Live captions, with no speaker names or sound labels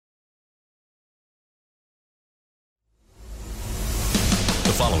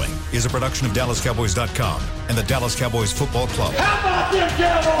following is a production of DallasCowboys.com and the Dallas Cowboys Football Club. How about them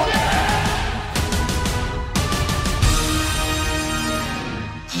Cowboys?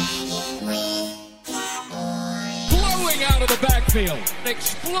 Blowing out of the backfield,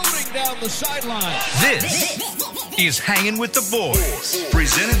 exploding down the sideline. This is Hanging with the Boys,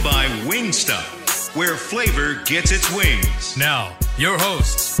 presented by Wingstop, where flavor gets its wings. Now, your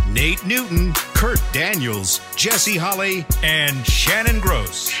hosts, Nate Newton, Kurt Daniels, Jesse Holley, and Shannon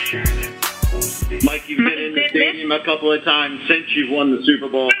Gross. Mike, you've been in the stadium a couple of times since you've won the Super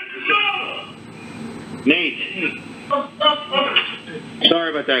Bowl. Nate.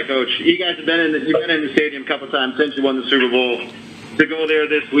 Sorry about that, Coach. You guys have been in the stadium a couple of times since you won the Super Bowl. To go there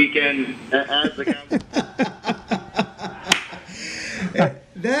this weekend as the Cowboys.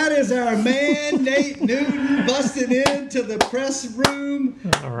 That is our man, Nate Newton, busting into the press room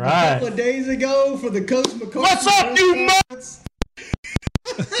all right. a couple of days ago for the Coach McCarthy. What's up, you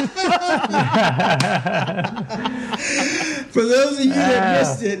For those of you that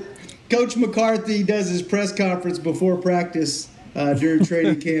missed it, Coach McCarthy does his press conference before practice during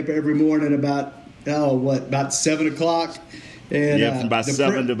training camp every morning about 7 o'clock. And, from about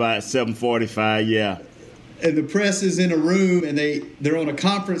 7 to about 7:45, yeah. And the press is in a room, and they're on a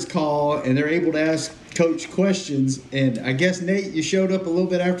conference call, and they're able to ask Coach questions. And I guess, Nate, you showed up a little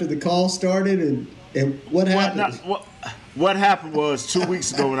bit after the call started, and what happened? What happened was 2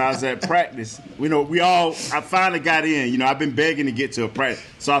 weeks ago when I was at practice, I finally got in. I've been begging to get to a practice.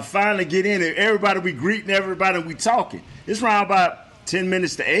 So I finally get in, and everybody, we greeting everybody, we talking. It's around about 10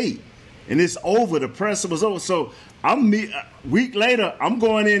 minutes to 8, and it's over. The press was over. So a week later, I'm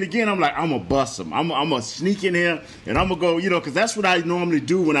going in again. I'm like, I'm going to bust them. I'm going to sneak in here, and I'm going to go, because that's what I normally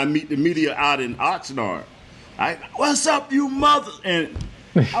do when I meet the media out in Oxnard. What's up, you mother? And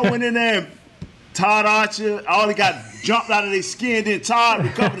I went in there, and Todd Archer, all he got jumped out of their skin. Then Todd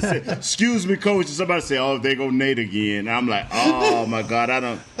recovered and said, "Excuse me, coach." And somebody said, "Oh, there go Nate again." And I'm like, "Oh my God, I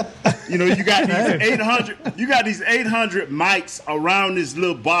don't." You got these 800. You got these 800 mics around this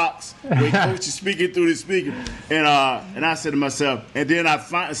little box where coach is speaking through the speaker. And I said to myself, and then I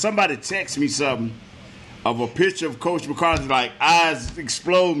find somebody text me something of a picture of Coach McCarthy, like eyes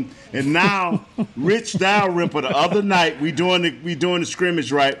exploding. And now Rich Dalrymple, the other night we doing the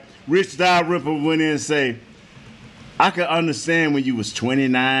scrimmage, right? Rich Dalrymple went in and say, "I could understand when you was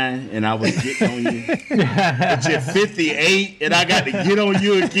 29 and I was getting on you. But you're 58 and I got to get on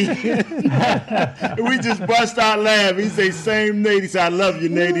you again." And we just bust out laughing. He said, "Same Nate." He said, "I love you,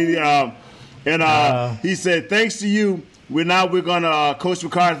 Nate." He said, "Thanks to you, we're going to, Coach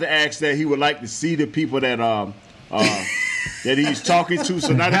McCarthy asked that he would like to see the people that that he's talking to.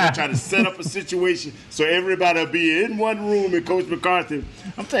 So now they're going to try to set up a situation so everybody will be in one room and Coach McCarthy."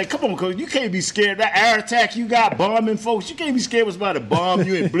 I'm saying, come on, Coach, you can't be scared. That air attack you got bombing folks, you can't be scared when somebody bomb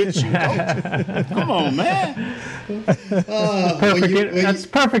you and blitz you, Coach. Come on, man. That's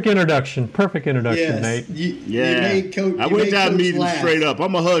perfect introduction. Perfect introduction, yes, Nate. You made Coach, I went down and meet him laugh. straight up.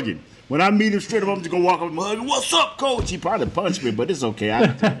 I'm a hugging. When I meet him straight up, I'm just going to walk up and hug him. "What's up, Coach?" He probably punched me, but it's okay.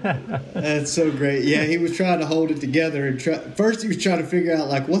 That's so great. Yeah, he was trying to hold it together. And first he was trying to figure out,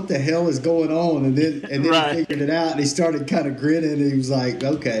 like, what the hell is going on? And then right. He figured it out, and he started kind of grinning. And he was like,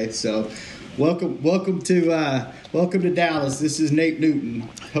 okay, so welcome to Dallas. This is Nate Newton,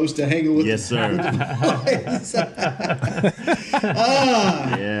 host of Hanging with Yes, sir.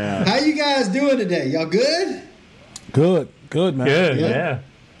 Yeah. How you guys doing today? Y'all good? Good, man. Good, yeah.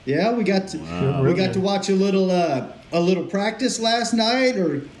 Yeah, we got to watch a little practice last night,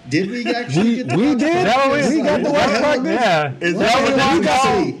 or did we actually get to we watch did? practice? We got to watch practice? Yeah. Is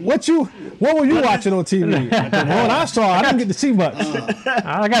that What were you watching on TV? The one I saw, I didn't get to see much.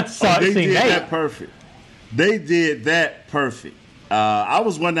 I got to see They did Nate. that perfect. They did that perfect. I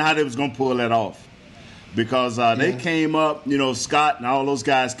was wondering how they was going to pull that off. Because they came up, Scott and all those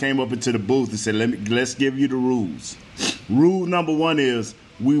guys came up into the booth and said, let's give you the rules. Rule number 1 is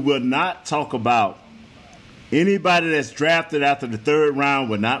we will not talk about anybody that's drafted after the 3rd round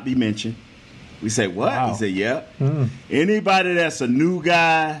will not be mentioned. We say, what? Wow. He said, yeah. Anybody that's a new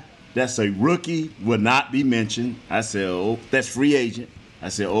guy, that's a rookie, will not be mentioned. I said, oh, that's free agent. I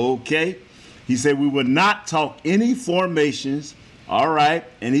said, okay. He said, we will not talk any formations. All right.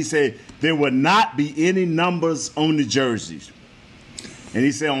 And he said, there will not be any numbers on the jerseys. And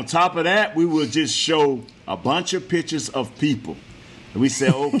he said, on top of that, we will just show a bunch of pictures of people. And we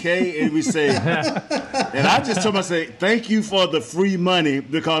said, okay. And we say, and I just told him, I said, thank you for the free money,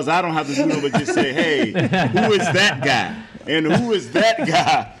 because I don't have to do no but just say, hey, who is that guy? And who is that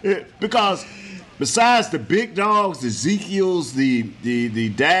guy? Because besides the big dogs, the Ezekiels, the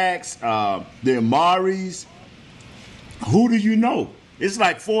Dax, the Amaris, who do you know? it's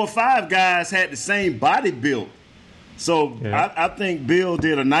like 4 or 5 guys had the same body build. So I think Bill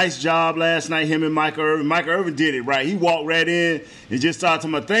did a nice job last night, him and Michael Irvin. Michael Irvin did it right. He walked right in and just started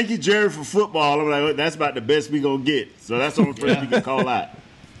talking about, thank you, Jerry, for football. I'm like, well, that's about the best we going to get. So that's the only person you can call out.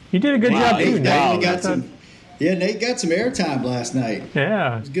 You did a good job, too, Nate got some airtime last night.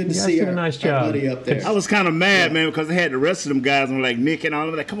 Yeah. It was good to see a nice job. buddy up there. I was kind of mad, man, because I had the rest of them guys on, like Nick and all.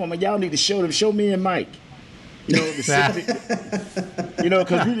 I'm like, come on, man, y'all need to show them. Show me and Mike. You know, the 60, you know,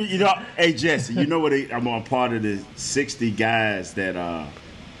 because you know, hey Jesse, you know what? I'm on part of the 60 guys that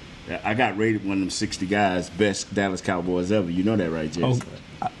I got rated one of them 60 guys, best Dallas Cowboys ever. You know that, right, Jesse?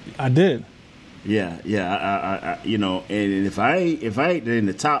 Oh, I did. Yeah. I you know, and if I ain't in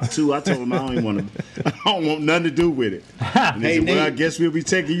the top 2, I told them I don't want nothing to do with it. And they said, well, I guess we'll be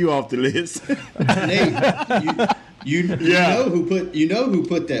taking you off the list. Nate, you know who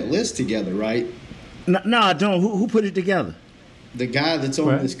put that list together, right? No, I don't. Who put it together? The guy that's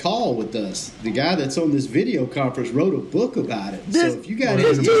on this call with us, the guy that's on this video conference, wrote a book about it. This, so if you got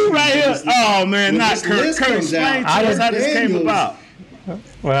this dude right here, oh man, not Kurt. Explain to us how this came about.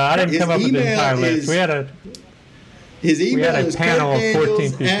 Well, I didn't come up with the entire list. His email we had a is panel of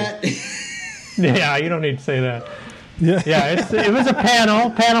 14 people. Yeah, you don't need to say that. Yeah, it was a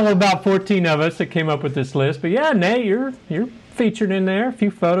panel of about 14 of us that came up with this list. But yeah, Nate, you're featured in there. A few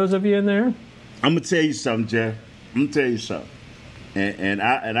photos of you in there. I'm gonna tell you something, Jeff. I'm gonna tell you something, and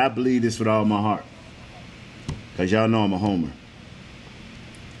I believe this with all my heart, cause y'all know I'm a homer.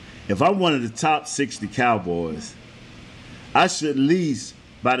 If I'm one of the top 60 Cowboys, I should at least,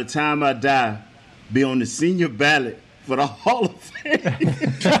 by the time I die, be on the senior ballot for the Hall of Fame.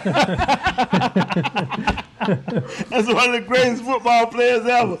 That's one of the greatest football players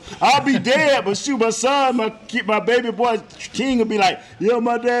ever. I'll be dead, but shoot, my son, my baby boy King will be like, yo,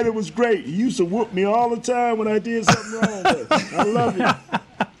 my daddy was great. He used to whoop me all the time when I did something wrong. I love it.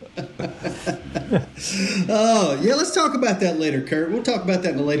 Oh, yeah, let's talk about that later, Kurt. We'll talk about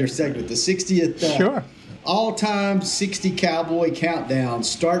that in a later segment. The 60th sure. All-time 60 Cowboy Countdown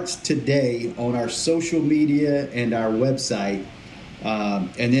starts today on our social media and our website.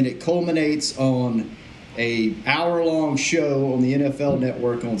 And then it culminates on a hour-long show on the NFL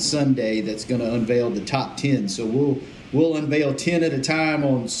Network on Sunday that's going to unveil the top 10. So we'll unveil 10 at a time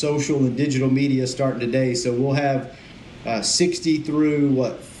on social and digital media starting today. So we'll have 60 through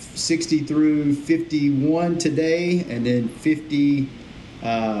 51 today, and then 50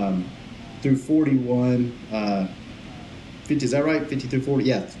 through 41. 50, is that right? 50 through 40?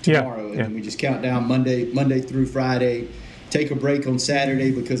 Yeah, tomorrow. Yeah. And then we just count down Monday through Friday. Take a break on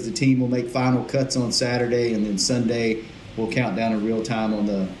Saturday because the team will make final cuts on Saturday, and then Sunday we'll count down in real time on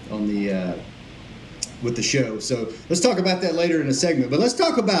the with the show. So let's talk about that later in a segment. But let's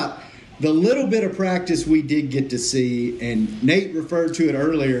talk about the little bit of practice we did get to see, and Nate referred to it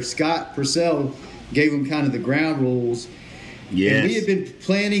earlier. Scott Purcell gave him kind of the ground rules. Yes. And we had been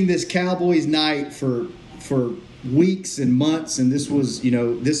planning this Cowboys night for weeks and months, and this was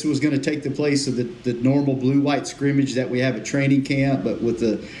going to take the place of the normal blue-white scrimmage that we have at training camp, but with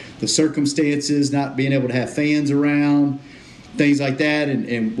the circumstances, not being able to have fans around, things like that,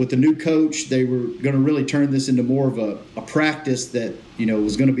 and with the new coach, they were going to really turn this into more of a practice that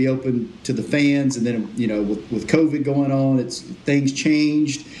was going to be open to the fans, and then with COVID going on, things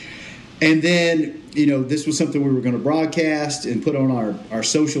changed, and then this was something we were going to broadcast and put on our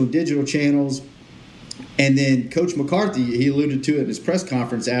social and digital channels. And then Coach McCarthy, he alluded to it in his press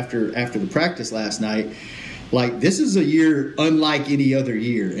conference after the practice last night, like, this is a year unlike any other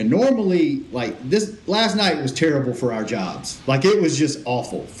year. And normally, like, this last night was terrible for our jobs. Like, it was just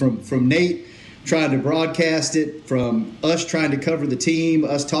awful. From Nate trying to broadcast it, from us trying to cover the team,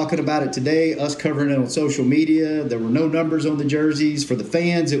 us talking about it today, us covering it on social media. There were no numbers on the jerseys. For the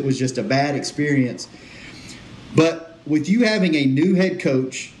fans, it was just a bad experience. But with you having a new head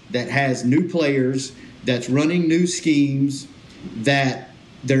coach that has new players, that's running new schemes, that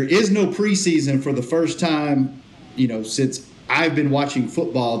there is no preseason for the first time, since I've been watching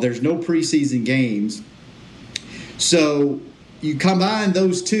football. There's no preseason games. So you combine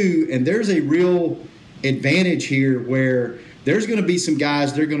those two, and there's a real advantage here where there's going to be some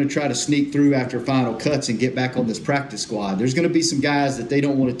guys they're going to try to sneak through after final cuts and get back on this practice squad. There's going to be some guys that they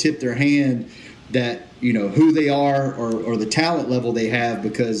don't want to tip their hand that who they are or the talent level they have,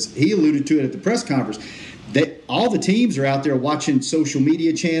 because he alluded to it at the press conference. That all the teams are out there watching social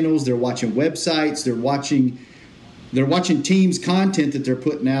media channels, they're watching websites, they're watching teams' content that they're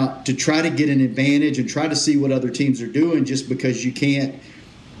putting out to try to get an advantage and try to see what other teams are doing, just because you can't.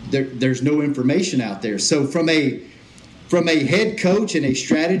 There's no information out there. So from a from a head coach and a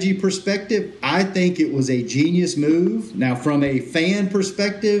strategy perspective, I think it was a genius move. Now, from a fan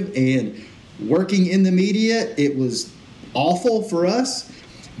perspective and working in the media, it was awful for us.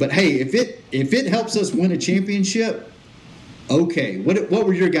 But hey, if it helps us win a championship, okay. What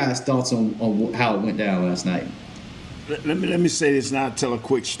were your guys' thoughts on how it went down last night? Let me say this now. Tell a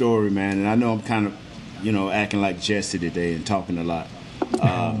quick story, man. And I know I'm kind of, acting like Jesse today and talking a lot.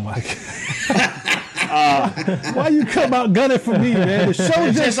 Oh my God. Why you come out gunning for me, man? The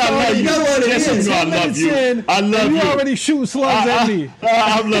show just started. You know what it is. I love you. I love you. You already shooting slugs at me.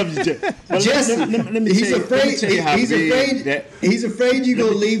 I love you, Jesse. He's afraid you're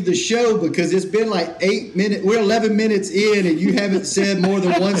gonna leave the show because it's been like 8 minutes. We're 11 minutes in, and you haven't said more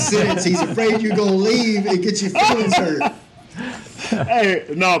than one sentence. He's afraid you're gonna leave and get your feelings hurt. Hey,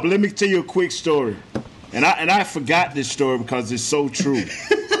 no, but let me tell you a quick story. And I forgot this story because it's so true.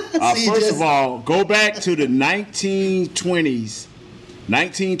 First of all, go back to the 1920s.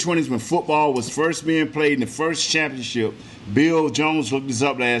 1920s when football was first being played in the first championship. Bill Jones looked this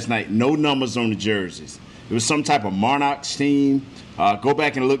up last night. No numbers on the jerseys. It was some type of Monarchs team. Go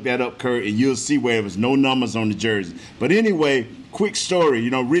back and look that up, Kurt, and you'll see where there was no numbers on the jersey. But anyway, quick story.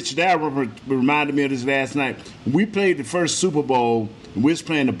 Richard Allen reminded me of this last night. When we played the first Super Bowl, and we was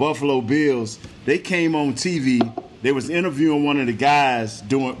playing the Buffalo Bills, they came on TV. They was interviewing one of the guys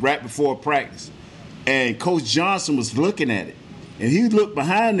doing right before practice. And Coach Johnson was looking at it. And he looked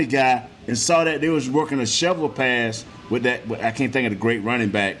behind the guy and saw that they was working a shovel pass with that, I can't think of the great running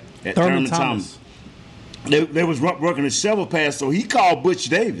back at Thurman Thomas. They was working a shovel pass, so he called Butch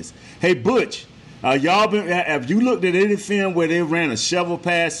Davis. Hey, Butch, have you looked at any film where they ran a shovel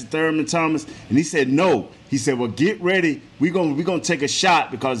pass to Thurman Thomas? And he said, no. He said, well, get ready. We're gonna take a shot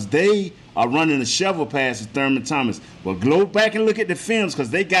because they are running a shovel pass to Thurman Thomas. Well, go back and look at the films because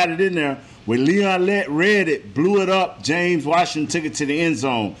they got it in there. When Leon read it, blew it up, James Washington took it to the end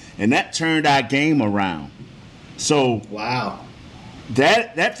zone, and that turned our game around. So wow.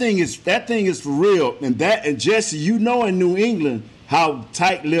 That thing is for real. And Jesse, in New England how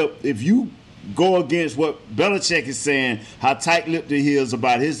tight-lipped, if you go against what Belichick is saying, how tight-lipped he is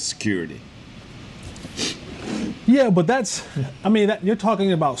about his security. Yeah, but you're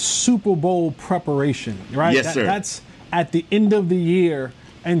talking about Super Bowl preparation, right? Yes, sir. That's at the end of the year.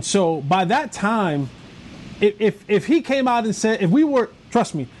 And so by that time, if he came out and said, if we were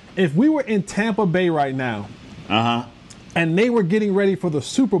in Tampa Bay right now, and they were getting ready for the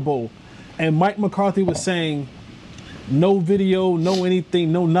Super Bowl, and Mike McCarthy was saying, no video, no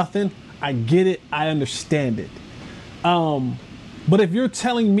anything, no nothing, I get it, I understand it. But if you're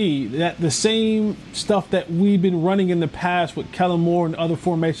telling me that the same stuff that we've been running in the past with Kellen Moore and other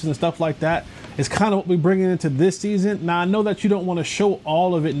formations and stuff like that is kind of what we're bringing into this season. Now, I know that you don't want to show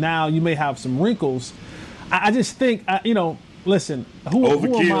all of it now. You may have some wrinkles. I just think, listen, who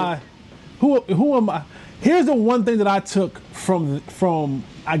am I? Who am I? Here's the one thing that I took from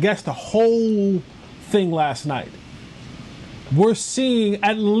I guess the whole thing last night. We're seeing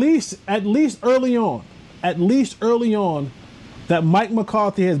at least early on, that Mike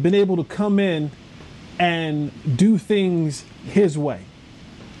McCarthy has been able to come in and do things his way.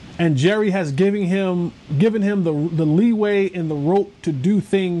 And Jerry has given him the leeway and the rope to do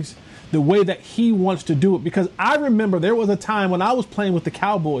things the way that he wants to do it. Because I remember there was a time when I was playing with the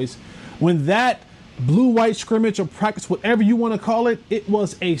Cowboys when that blue-white scrimmage or practice, whatever you want to call it, it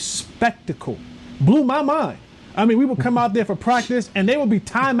was a spectacle. Blew my mind. I mean, we would come out there for practice and there would be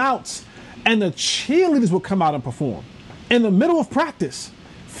timeouts and the cheerleaders would come out and perform. In the middle of practice,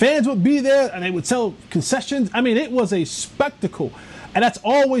 fans would be there and they would sell concessions. I mean, it was a spectacle. And that's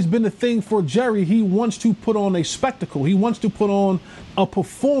always been the thing for Jerry. He wants to put on a spectacle. He wants to put on a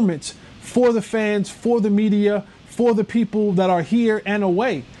performance for the fans, for the media, for the people that are here and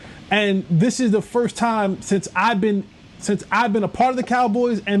away. And this is the first time since I've been a part of the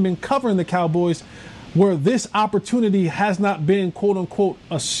Cowboys and been covering the Cowboys where this opportunity has not been, quote unquote,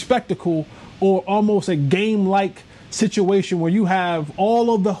 a spectacle or almost a game-like situation where you have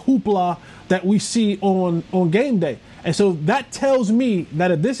all of the hoopla that we see on game day. And so that tells me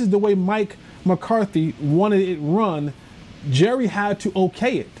that if this is the way Mike McCarthy wanted it run, Jerry had to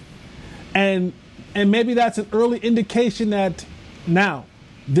okay it. And maybe that's an early indication that now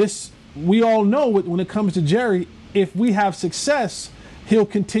this, we all know when it comes to Jerry, if we have success, he'll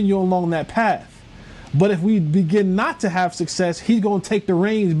continue along that path. But if we begin not to have success, he's going to take the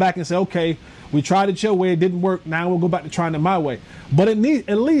reins back and say, okay, we tried it your way, it didn't work, now we'll go back to trying it my way. But at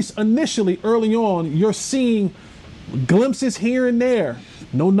least initially, early on, you're seeing glimpses here and there.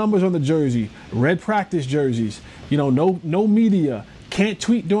 No numbers on the jersey, red practice jerseys, no media, can't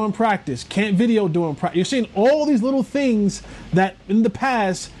tweet during practice, can't video during practice. You're seeing all these little things that in the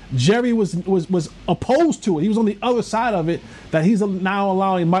past Jerry was opposed to it. He was on the other side of it, that he's now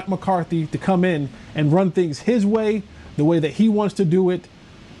allowing Mike McCarthy to come in and run things his way, the way that he wants to do it.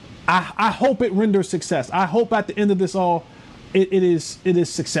 I hope it renders success. I hope at the end of this all, it is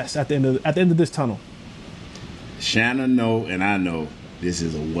success at the end of this tunnel. Shannon know and I know this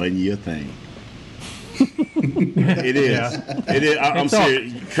is a 1-year thing. It is. Yeah. It is. I'm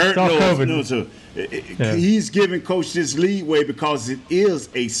serious. Kurt knows. He's giving Coach this leeway because it is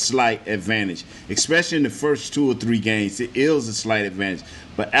a slight advantage, especially in the first 2 or 3 games. It is a slight advantage.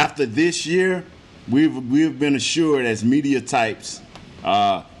 But after this year, we've been assured as media types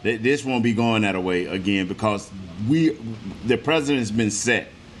that this won't be going that way again because the president has been set.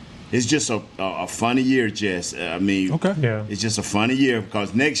 It's just a funny year, Jess. I mean, It's just a funny year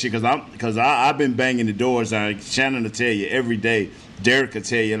because next year, because I've been banging the doors. Shannon will tell you every day. Derek will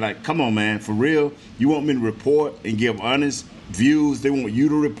tell you, like, come on, man, for real. You want me to report and give honest views? They want you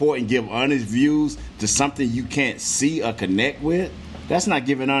to report and give honest views to something you can't see or connect with? That's not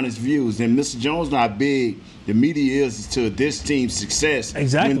giving honest views. And Mr. Jones, not big. The media is to this team's success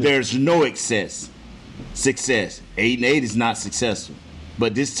when there's no success. 8-8 is not successful.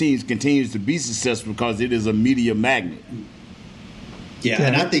 But this team continues to be successful because it is a media magnet. Yeah,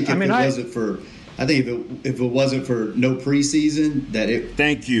 and I think if it wasn't for no preseason, that it.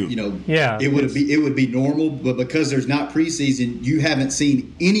 Thank you. It would be normal. But because there's not preseason, you haven't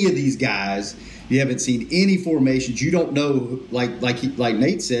seen any of these guys. You haven't seen any formations. You don't know. Like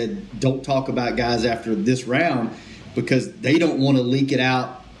Nate said, don't talk about guys after this round because they don't want to leak it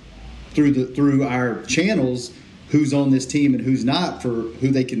out through our channels. Who's on this team and who's not, for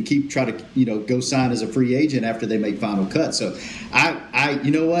who they can try to go sign as a free agent after they make final cut. So I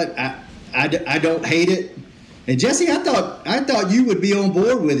don't hate it. And Jesse, I thought you would be on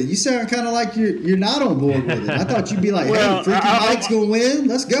board with it. You sound kind of like you're not on board with it. I thought you'd be like, hey, freaking Mike's gonna win.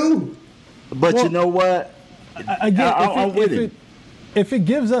 Let's go. But you know what? If it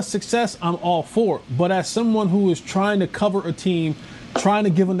gives us success, I'm all for it. But as someone who is trying to cover a team, trying to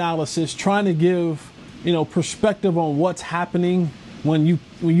give analysis, trying to give perspective on what's happening when you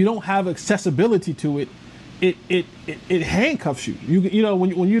don't have accessibility to it, it handcuffs you.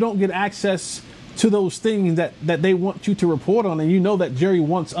 When you don't get access to those things that they want you to report on, and that Jerry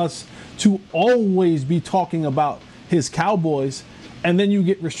wants us to always be talking about his Cowboys, and then you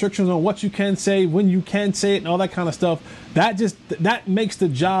get restrictions on what you can say, when you can say it, and all that kind of stuff. That makes the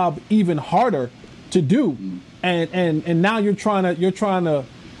job even harder to do. And now you're trying to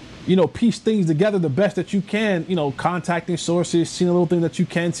piece things together the best that you can, contacting sources, seeing a little thing that you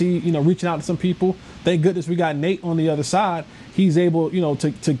can see, reaching out to some people. Thank goodness we got Nate on the other side. He's able,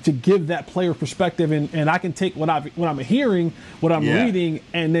 to give that player perspective, and I can take what I'm hearing, what I'm reading,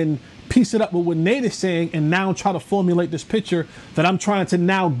 and then piece it up with what Nate is saying, and now try to formulate this picture that I'm trying to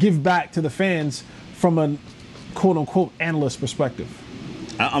now give back to the fans from a quote unquote analyst perspective.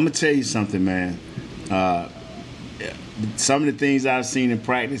 I'm gonna tell you something, man. Some of the things I've seen in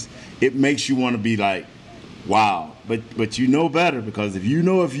practice, it makes you want to be like, wow. But you know better, because if you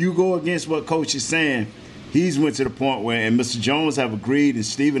go against what coach is saying, he's went to the point where, and Mr. Jones have agreed and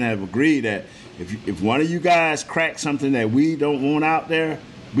Stephen have agreed that if one of you guys cracks something that we don't want out there,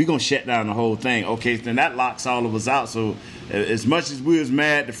 we're going to shut down the whole thing. Okay, then that locks all of us out. So as much as we was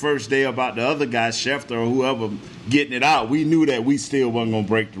mad the first day about the other guy, Schefter or whoever, getting it out, we knew that we still wasn't going to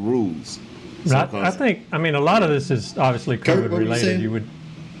break the rules. So I think a lot of this is obviously COVID related.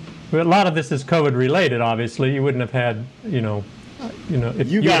 A lot of this is COVID related. Obviously, you wouldn't have had,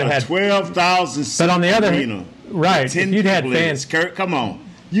 if you got a 12,000 seat arena. But on the other hand, right? If you'd had fans, Kurt, come on.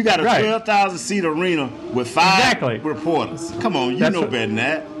 You got a 12,000 seat arena with 5 reporters. Come on, you know better than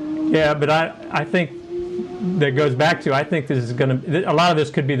that. Yeah, but I think that goes back to, I think this is a lot of this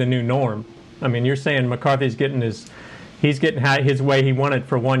could be the new norm. I mean, you're saying McCarthy's getting his way he wanted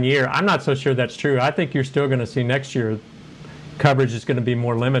for 1 year. I'm not so sure that's true. I think you're still going to see next year coverage is going to be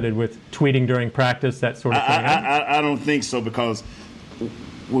more limited with tweeting during practice, that sort of thing. I don't think so, because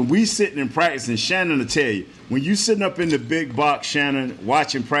when we sitting in practice, and Shannon will tell you, when you sitting up in the big box, Shannon,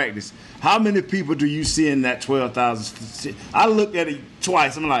 watching practice, how many people do you see in that 12,000? I looked at it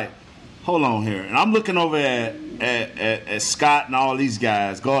twice. I'm like, hold on here. And I'm looking over at Scott and all these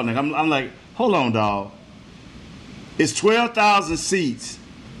guys, Gardner. I'm like, hold on, dog. It's 12,000 seats,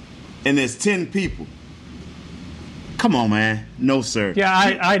 and there's 10 people. Come on, man. No, sir.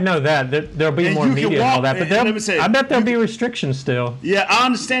 Yeah, I know that. There'll be more media and all that, but I bet there'll be restrictions still. Yeah, I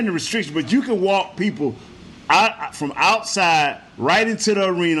understand the restrictions, but you can walk people from outside right into the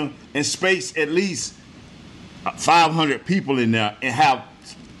arena and space at least 500 people in there and have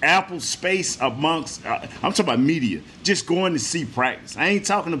ample space amongst, I'm talking about media, just going to see practice. I ain't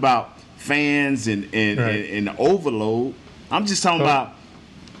talking about fans and the overload. I'm just talking about,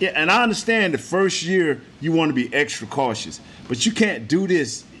 and I understand the first year you want to be extra cautious, but you can't do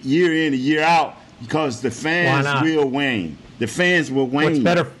this year in and year out because the fans will wane. The fans will wane.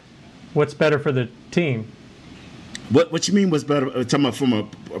 What's better for the team? What you mean? What's better? Talking about from a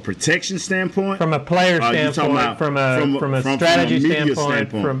protection standpoint, from a player standpoint, from a strategy standpoint,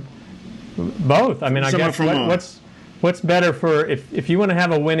 from both. I mean, I guess what's better for if you want to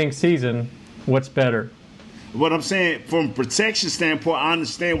have a winning season? What's better? What I'm saying, from a protection standpoint, I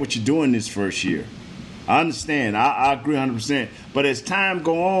understand what you're doing this first year. I understand. I agree 100%. But as time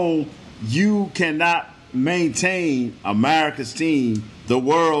go on, you cannot maintain America's team, the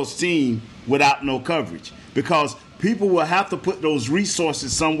world's team, without no coverage because people will have to put those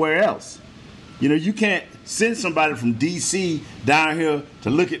resources somewhere else. You know, you can't send somebody from D.C. down here to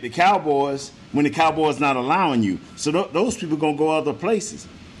look at the Cowboys when the Cowboys not allowing you. So those people going to go other places.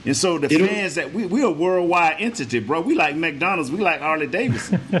 And so the fans that we're a worldwide entity, bro. We like McDonald's. We like Harley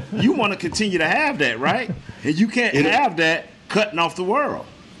Davidson. You want to continue to have that, right? And you can't have that cutting off the world.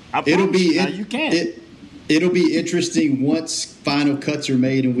 You can't. It'll be interesting once final cuts are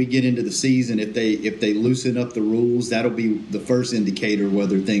made and we get into the season. If they loosen up the rules, that'll be the first indicator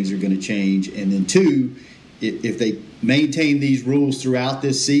whether things are going to change. And then two, if they maintain these rules throughout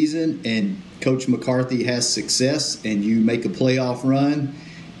this season and Coach McCarthy has success and you make a playoff run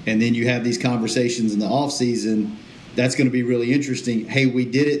and then you have these conversations in the offseason, that's going to be really interesting. Hey, we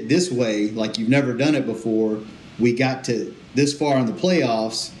did it this way, like you've never done it before. We got to this far in the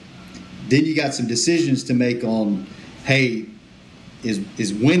playoffs. Then you got some decisions to make on, hey,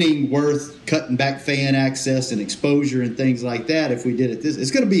 is winning worth cutting back fan access and exposure and things like that? If we did it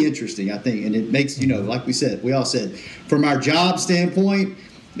it's going to be interesting, I think. And it makes, like we all said, from our job standpoint,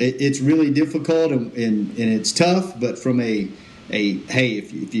 it's really difficult and it's tough. But from hey,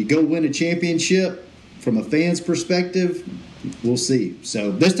 if you go win a championship, from a fan's perspective, we'll see. So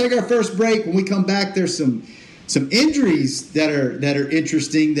let's take our first break. When we come back, there's some injuries that are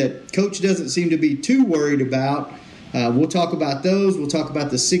interesting that Coach doesn't seem to be too worried about. We'll talk about those. We'll talk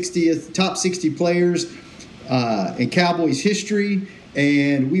about the top 60 players in Cowboys history,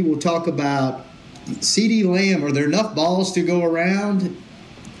 and we will talk about CeeDee Lamb. Are there enough balls to go around?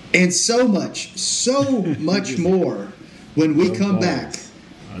 And so much more when we come back.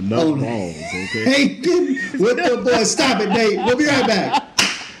 Enough balls, okay? Hanging with the boys. Stop it, Nate. We'll be right back.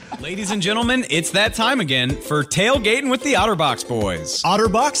 Ladies and gentlemen, it's that time again for Tailgating with the OtterBox boys.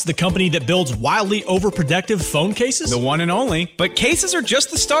 OtterBox, the company that builds wildly overprotective phone cases? The one and only. But cases are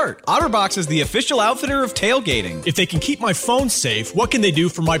just the start. OtterBox is the official outfitter of tailgating. If they can keep my phone safe, what can they do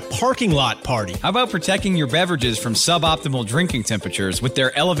for my parking lot party? How about protecting your beverages from suboptimal drinking temperatures with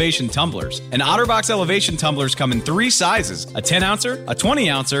their Elevation tumblers? And OtterBox Elevation tumblers come in 3 sizes, a 10-ouncer, a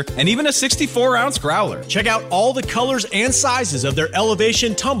 20-ouncer, and even a 64-ounce growler. Check out all the colors and sizes of their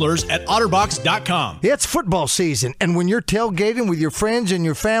Elevation tumblers at OtterBox.com. It's football season, and when you're tailgating with your friends and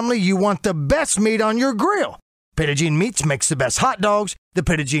your family, you want the best meat on your grill. Petit Meats makes the best hot dogs, the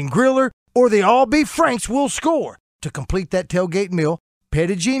Petit Griller, or the all-beef Franks will score. To complete that tailgate meal,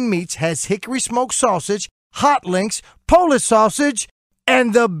 Petit Meats has hickory smoked sausage, hot links, Polish sausage,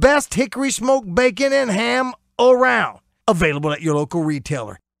 and the best hickory smoked bacon and ham around. Available at your local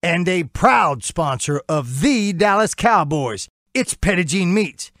retailer. And a proud sponsor of the Dallas Cowboys. It's Petit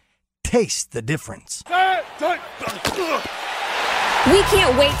Meats. Taste the difference. We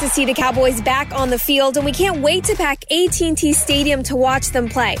can't wait to see the Cowboys back on the field, and we can't wait to pack AT&T Stadium to watch them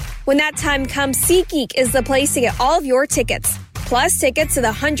play. When that time comes, SeatGeek is the place to get all of your tickets. Plus, tickets to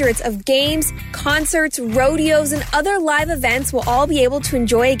the hundreds of games, concerts, rodeos, and other live events we'll all be able to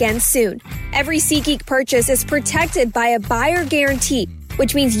enjoy again soon. Every SeatGeek purchase is protected by a buyer guarantee,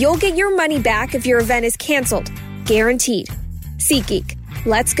 which means you'll get your money back if your event is canceled. Guaranteed. SeatGeek.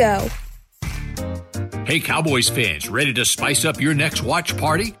 Let's go. Hey, Cowboys fans, ready to spice up your next watch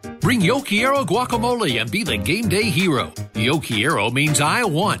party? Bring Yo Quiero guacamole and be the game day hero. Yo Quiero means I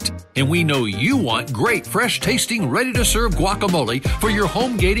want, and we know you want great, fresh-tasting, ready-to-serve guacamole for your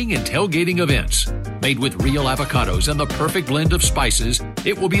home gating and tailgating events. Made with real avocados and the perfect blend of spices,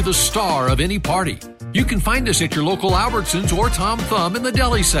 it will be the star of any party. You can find us at your local Albertsons or Tom Thumb in the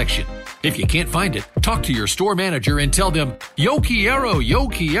deli section. If you can't find it, talk to your store manager and tell them, Yo Quiero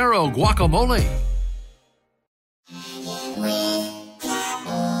guacamole.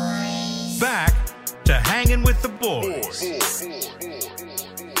 Back to Hanging with the Boys.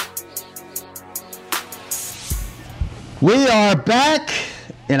 We are back,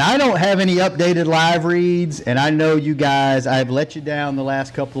 And I don't have any updated live reads, and I know you guys, I've let you down the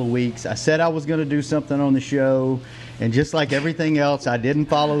last couple of weeks. I said I was going to do something on the show, and just like everything else, I didn't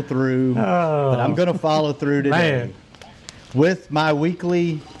follow through. But I'm going to follow through today with my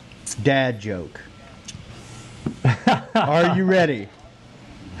weekly dad joke. Are you ready?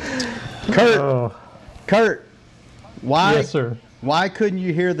 Kurt, why? Yes, sir. Why couldn't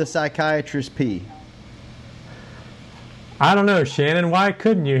you hear the psychiatrist pee? I don't know, Shannon. Why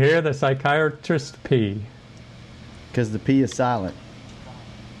couldn't you hear the psychiatrist pee? Because the pee is silent.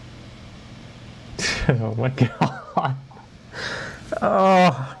 Oh, my God.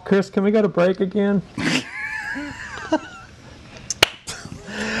 Oh, Chris, can we go to break again?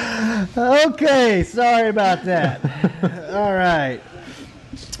 Okay, sorry about that. All right.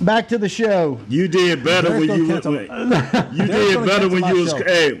 Back to the show. You did better when you did better when you was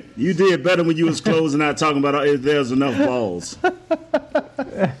you did better when you was closing out talking about if there's enough balls.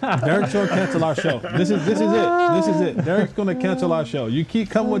 Derek's gonna cancel our show. This is it. Derek's gonna cancel our show. You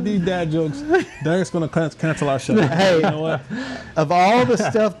keep coming with these dad jokes, Derek's gonna cancel our show. Hey, you know what? Of all the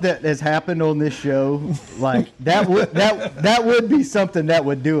stuff that has happened on this show, like that would be something that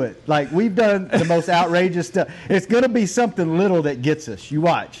would do it. Like we've done the most outrageous stuff. It's gonna be something little that gets us. You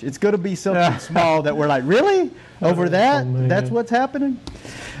watch. It's gonna be something small that we're like, really? Over that? That's what's happening?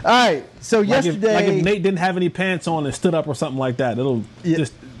 All right, so yesterday... Like if Nate didn't have any pants on and stood up or something like that, it'll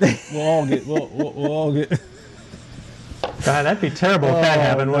just... We'll all get... We'll all get... God, that'd be terrible if that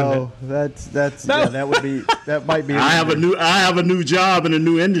happened, wouldn't it? That's yeah, that would be... That might be... I have a new job in a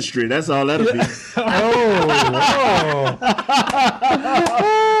new industry. That's all that'll be.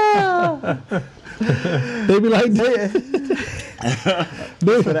 They be like...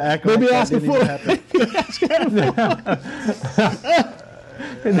 Maybe ask for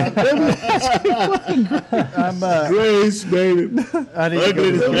Grace, baby.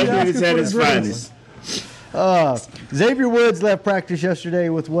 Ugliness at its finest. Xavier Woods left practice yesterday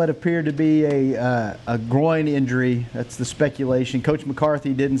with what appeared to be a groin injury. That's the speculation. Coach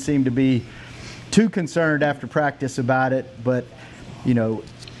McCarthy didn't seem to be too concerned after practice about it. But, you know,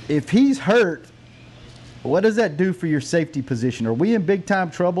 if he's hurt, what does that do for your safety position? Are we in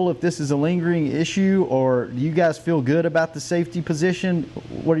big-time trouble if this is a lingering issue, or do you guys feel good about the safety position?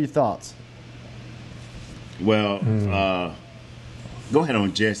 What are your thoughts? Well, go ahead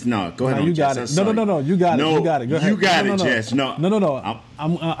on, Jess. No, go ahead on, you got Jess. It. No. You got it. You got it. Go ahead. You got it, Jess. No.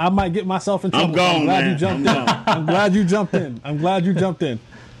 I might get myself in trouble. I'm gone, man. I'm glad you jumped in. I'm glad you jumped in.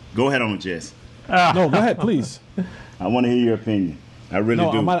 Go ahead on, Jess. No, go ahead, please. I want to hear your opinion. I really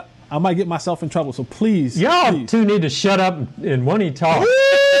do. I might get myself in trouble, so please. Y'all two need to shut up and when he talks.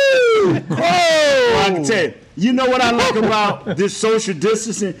 I can tell you. You know what I like about this social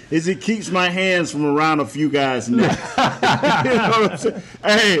distancing is it keeps my hands from around a few guys' necks. You know what I'm saying?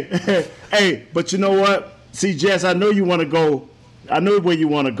 Hey, but you know what? See, Jess, I know you want to go. I know where you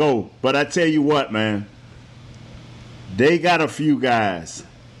want to go, but I tell you what, man. They got a few guys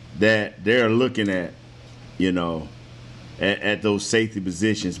that they're looking at, you know, at those safety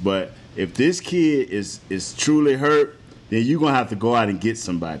positions. But if this kid is truly hurt, then you're going to have to go out and get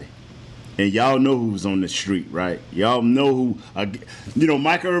somebody. And y'all know who's on the street, right? Y'all know who. You know,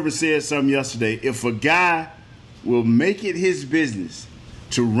 Mike Irvin said something yesterday. If a guy will make it his business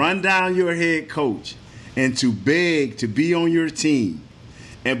to run down your head coach and to beg to be on your team,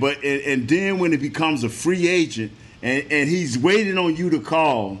 and then when it becomes a free agent and he's waiting on you to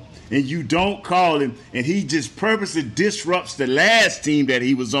call, and you don't call him, and he just purposely disrupts the last team that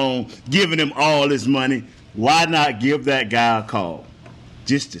he was on, giving him all his money, why not give that guy a call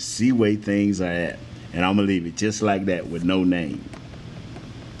just to see where things are at? And I'm going to leave it just like that with no name.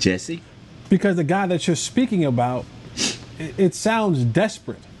 Jesse? Because the guy that you're speaking about, it sounds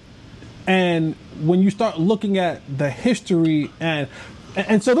desperate. And when you start looking at the history and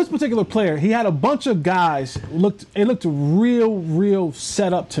so this particular player, he had a bunch of guys. It looked real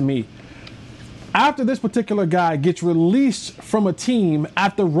set up to me. After this particular guy gets released from a team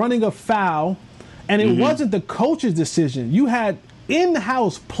after running a foul, and it wasn't the coach's decision. You had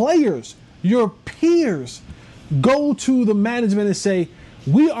in-house players, your peers, go to the management and say,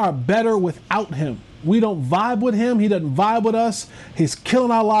 we are better without him. We don't vibe with him. He doesn't vibe with us. He's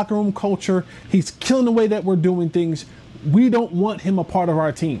killing our locker room culture. He's killing the way that we're doing things. We don't want him a part of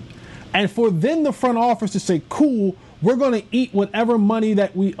our team. And for then the front office to say, cool, we're going to eat whatever money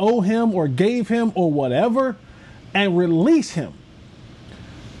that we owe him or gave him or whatever and release him.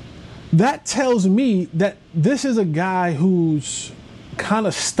 That tells me that this is a guy who's kind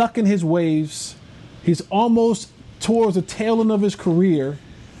of stuck in his ways. He's almost towards the tail end of his career.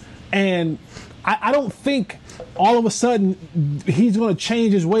 And I don't think all of a sudden he's going to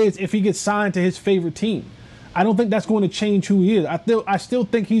change his ways if he gets signed to his favorite team. I don't think that's going to change who he is. I still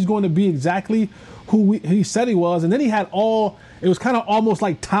think he's going to be exactly who he said he was. And then he had it was kind of almost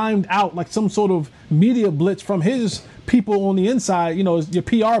like timed out, like some sort of media blitz from his people on the inside, your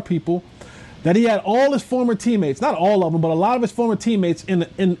PR people, that he had all his former teammates, not all of them, but a lot of his former teammates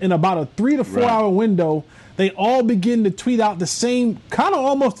in about a 3 to 4 hour window. They all begin to tweet out the same, kind of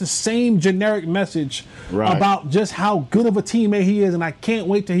almost the same generic message about just how good of a teammate he is, and I can't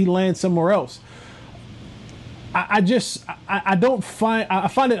wait till he lands somewhere else. I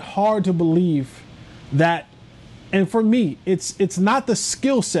find it hard to believe that, and for me, it's not the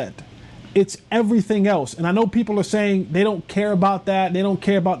skill set, it's everything else. And I know people are saying they don't care about that, they don't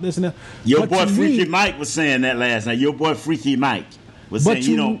care about this and that. Your boy Freaky Mike was saying that last night. Your boy Freaky Mike was saying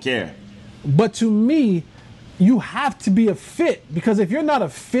you don't care. But to me, you have to be a fit, because if you're not a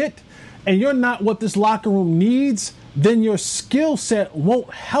fit and you're not what this locker room needs, then your skill set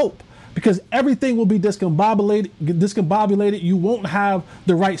won't help, because everything will be discombobulated. You won't have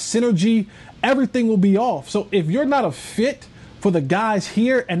the right synergy. Everything will be off. So if you're not a fit for the guys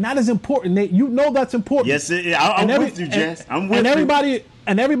here, and that is important, Nate, that's important. Yes, I'm with you, Jess. I'm with you.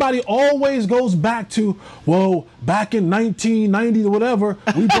 And everybody always goes back to, well, back in 1990 or whatever,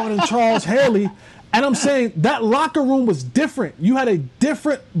 we brought in Charles Haley. And I'm saying that locker room was different. You had a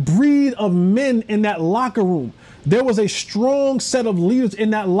different breed of men in that locker room. There was a strong set of leaders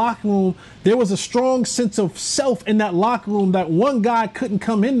in that locker room. There was a strong sense of self in that locker room that one guy couldn't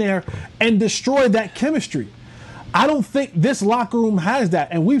come in there and destroy that chemistry. I don't think this locker room has that.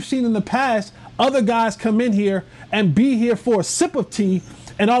 And we've seen in the past other guys come in here and be here for a sip of tea,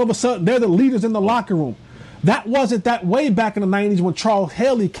 and all of a sudden they're the leaders in the locker room. That wasn't that way back in the 90s when Charles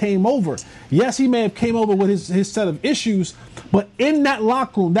Haley came over. Yes, he may have came over with his set of issues, but in that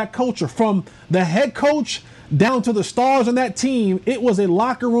locker room, that culture, from the head coach down to the stars on that team, it was a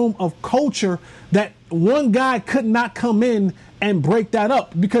locker room of culture that one guy could not come in and break that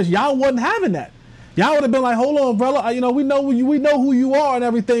up, because y'all wasn't having that. Y'all would have been like, hold on, brother, we know who you are and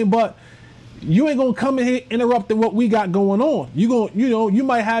everything, but you ain't gonna come in here interrupting what we got going on. We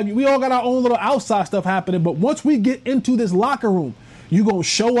all got our own little outside stuff happening, but once we get into this locker room, you gonna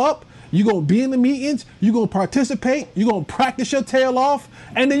show up, you gonna be in the meetings, you gonna participate, you gonna practice your tail off,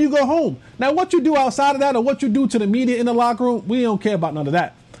 and then you go home. Now, what you do outside of that, or what you do to the media in the locker room, we don't care about none of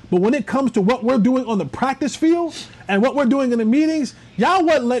that. But when it comes to what we're doing on the practice field and what we're doing in the meetings, y'all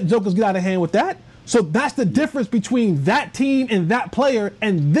wouldn't let jokers get out of hand with that. So that's the difference between that team and that player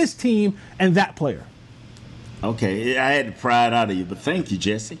and this team and that player. Okay, I had to pry it out of you, but thank you,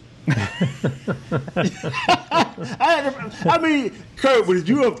 Jesse. Kurt, would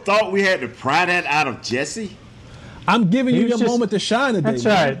you have thought we had to pry that out of Jesse? I'm giving you your moment to shine today. That's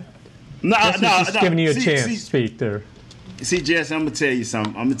right. No, just giving you a chance to speak there. See, Jesse, I'm gonna tell you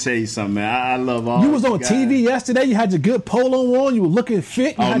something, man. I love all. You was on TV yesterday. You had your good polo on. You were looking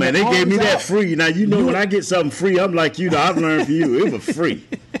fit. Oh man, they gave me that free. Now when I get something free, I'm like you. I've learned from you. It was free,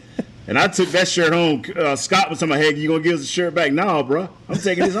 and I took that shirt home. Scott was talking about, "Hey, you gonna give us the shirt back?" No, bro, I'm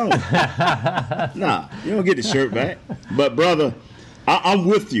taking this home. Nah, you don't get the shirt back. But brother, I'm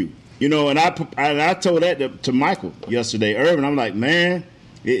with you. And I told that to Michael yesterday, Irvin. I'm like, man,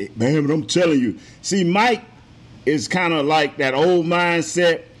 but I'm telling you. See, Mike is kind of like that old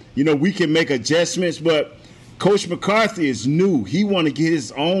mindset. We can make adjustments, but Coach McCarthy is new. He want to get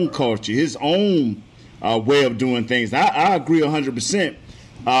his own culture, his own way of doing things. I agree 100%.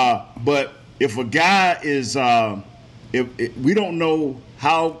 But if a guy is, if we don't know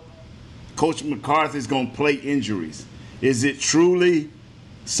how Coach McCarthy is going to play injuries. Is it truly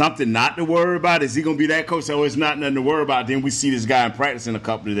something not to worry about? Is he going to be that coach? Oh, it's not nothing to worry about. Then we see this guy in practice in a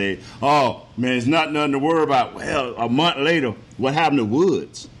couple of days. Oh, man, it's not nothing to worry about. Well, a month later, what happened to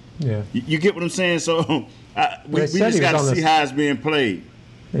Woods? Yeah. You get what I'm saying? So we just got to see how it's being played.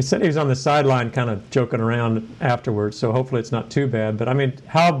 They said he was on the sideline kind of joking around afterwards, so hopefully it's not too bad. But, I mean,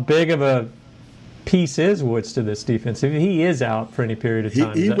 how big of a piece is Woods to this defense? If he is out for any period of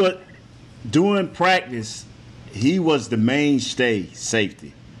time. But during practice, he was the mainstay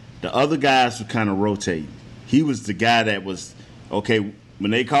safety. The other guys were kind of rotating. He was the guy that was, okay,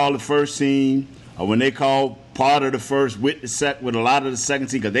 when they call the first team or when they call part of the first with a lot of the second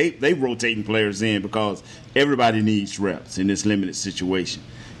team, because they rotating players in because everybody needs reps in this limited situation.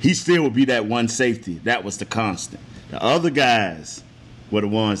 He still would be that one safety. That was the constant. The other guys were the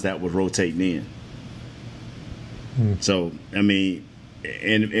ones that were rotating in. So, I mean,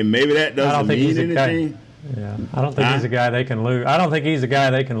 and maybe that doesn't mean anything. Yeah, I don't think he's a guy they can lose. I don't think he's a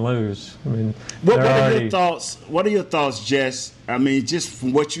guy they can lose. I mean, what are your thoughts? What are your thoughts, Jess? I mean, just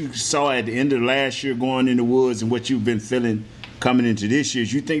from what you saw at the end of last year going in the Woods and what you've been feeling coming into this year,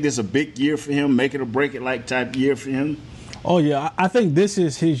 do you think this is a big year for him, make it or break it like type year for him? Oh, yeah. I think this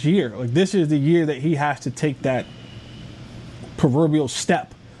is his year. Like, this is the year that he has to take that proverbial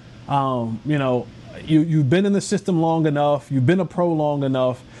step. You've been in the system long enough. You've been a pro long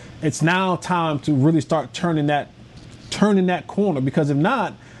enough. It's now time to really start turning that corner, because if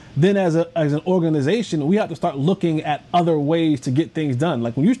not, then as an organization, we have to start looking at other ways to get things done.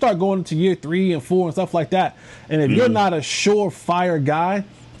 Like when you start going into year 3 and 4 and stuff like that, and if you're not a surefire guy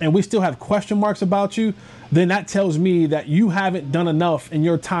and we still have question marks about you, then that tells me that you haven't done enough in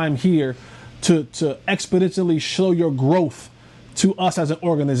your time here to exponentially show your growth to us as an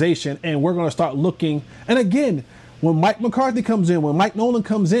organization. And we're going to start looking. And again, when Mike McCarthy comes in, when Mike Nolan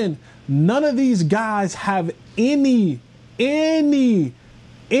comes in, none of these guys have any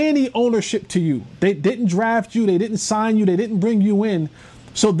ownership to you. They didn't draft you. They didn't sign you. They didn't bring you in.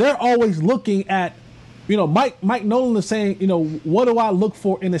 So they're always looking at, Mike Nolan is saying, what do I look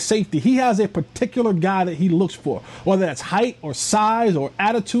for in a safety? He has a particular guy that he looks for, whether that's height or size or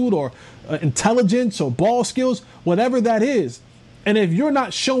attitude or intelligence or ball skills, whatever that is. And if you're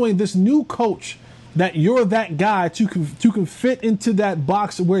not showing this new coach that you're that guy to can fit into that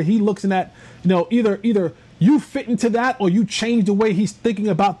box where he looks in that, either you fit into that or you change the way he's thinking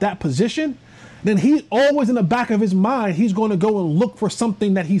about that position, then he's always in the back of his mind, he's going to go and look for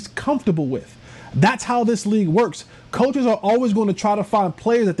something that he's comfortable with. That's how this league works. Coaches are always going to try to find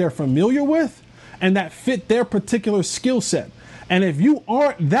players that they're familiar with and that fit their particular skill set. And if you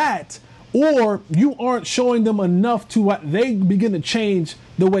aren't that, or you aren't showing them enough to what they begin to change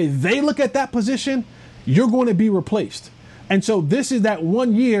the way they look at that position, you're going to be replaced. And so this is that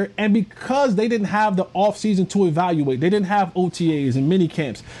 1 year, and because they didn't have the offseason to evaluate, they didn't have OTAs and mini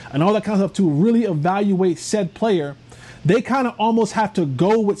camps and all that kind of stuff to really evaluate said player, they kind of almost have to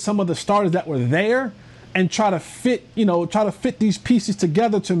go with some of the starters that were there and try to fit these pieces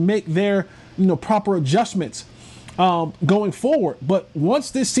together to make their proper adjustments going forward. But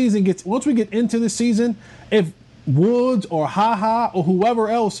once we get into the season, if Woods or HaHa or whoever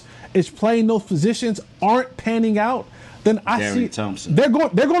else is playing those positions aren't panning out, then Thompson. They're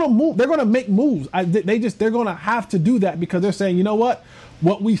going to move. They're going to make moves. They're going to have to do that, because they're saying,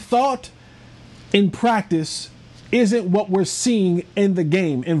 what we thought in practice isn't what we're seeing in the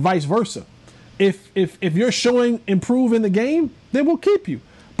game, and vice versa. If you're showing improve in the game, then we'll keep you.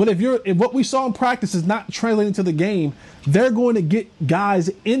 But if what we saw in practice is not translating to the game, they're going to get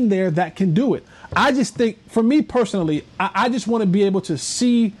guys in there that can do it. I just think, for me personally, I just want to be able to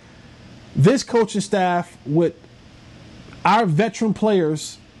see this coaching staff with our veteran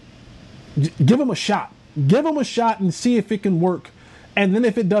players, give them a shot. Give them a shot and see if it can work. And then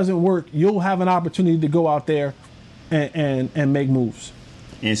if it doesn't work, you'll have an opportunity to go out there and make moves.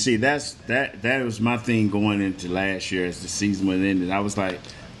 And see, that was my thing going into last year as the season was ending. I was like,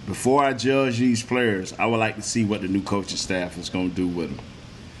 before I judge these players, I would like to see what the new coaching staff is going to do with them.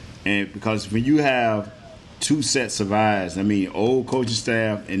 And because when you have two sets of eyes, old coaching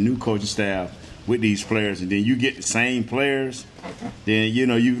staff and new coaching staff with these players, and then you get the same players, then,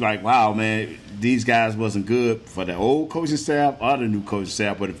 you like, wow, man, these guys wasn't good for the old coaching staff or the new coaching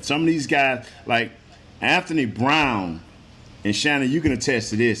staff. But if some of these guys, like Anthony Brown, and Shannon, you can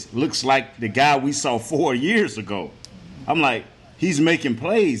attest to this, looks like the guy we saw 4 years ago. I'm like, he's making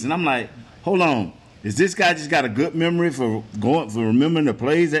plays. And I'm like, hold on. Is this guy just got a good memory for remembering the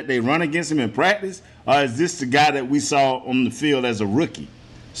plays that they run against him in practice? Or is this the guy that we saw on the field as a rookie?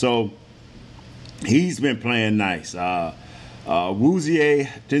 So he's been playing nice. Woozier,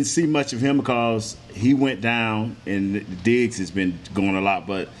 didn't see much of him because he went down, and Diggs has been going a lot.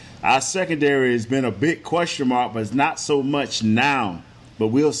 But our secondary has been a big question mark, but it's not so much now. But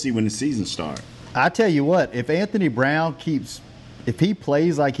we'll see when the season starts. I tell you what, if Anthony Brown if he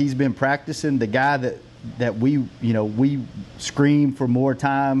plays like he's been practicing, the guy that we screamed for more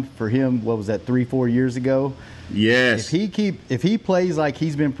time for him, what was that, 3-4 years ago? Yes. If he plays like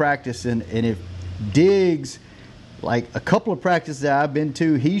he's been practicing, and if Diggs, like a couple of practices that I've been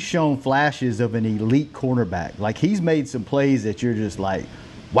to, he's shown flashes of an elite cornerback. Like, he's made some plays that you're just like,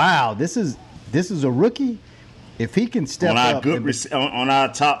 wow, this is a rookie. If he can step up on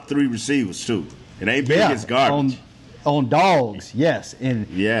our top 3 receivers too, it ain't big as garbage. On dogs, yes,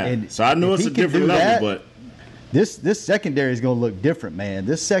 and so I know it's a different level, but this secondary is going to look different, man.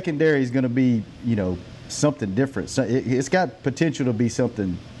 This secondary is going to be something different. So it's got potential to be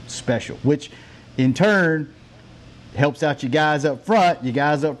something special, which in turn helps out you guys up front. You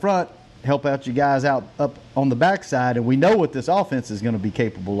guys up front help out you guys out up on the backside, and we know what this offense is going to be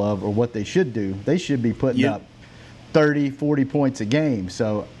capable of, or what they should do. They should be putting up 30, 40 points a game.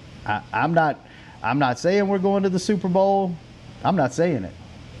 So I'm not saying we're going to the Super Bowl. I'm not saying it.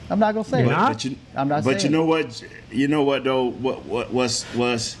 I'm not going to say it. I'm not saying it. But you know what though?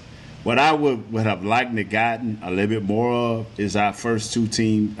 What I would have liked to gotten a little bit more of is our first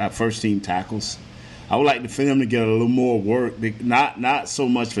team tackles. I would like for them to get a little more work, not so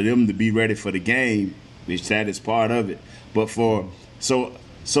much for them to be ready for the game, which that is part of it, but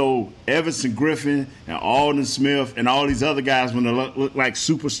so Everson Griffin and Alden Smith and all these other guys when they look like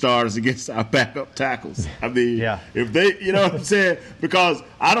superstars against our backup tackles. I mean, if they, you know what I'm saying? Because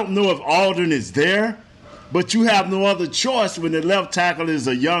I don't know if Alden is there, but you have no other choice when the left tackle is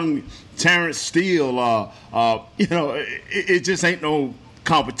a young Terrence Steele. It just ain't no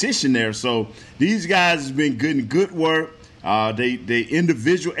competition there. So these guys have been good work. They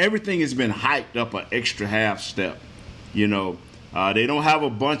individual, everything has been hyped up an extra half step. They don't have a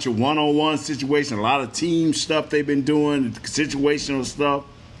bunch of one-on-one situations, a lot of team stuff they've been doing, situational stuff,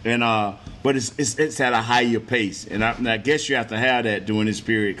 and but it's at a higher pace. And I guess you have to have that during this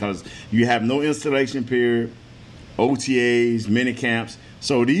period because you have no installation period, OTAs, mini camps.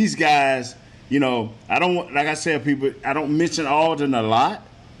 So these guys, I don't mention Alden a lot,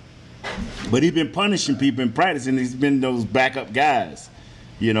 but he's been punishing people in practice, and he's been those backup guys.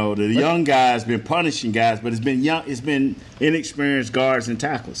 The young guys been punishing guys, but it's been inexperienced guards and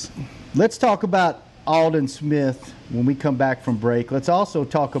tackles. Let's talk about Alden Smith when we come back from break. Let's also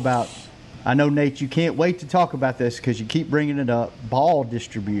talk about, I know, Nate, you can't wait to talk about this because you keep bringing it up, ball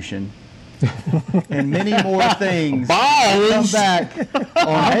distribution and many more things. Balls! Come back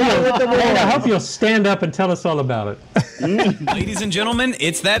on Hanging with the Boys. I hope you'll stand up and tell us all about it. Ladies and gentlemen,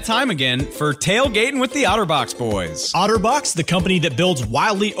 it's that time again for Tailgating with the OtterBox Boys. OtterBox, the company that builds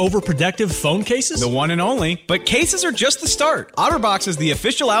wildly overprotective phone cases? The one and only. But cases are just the start. OtterBox is the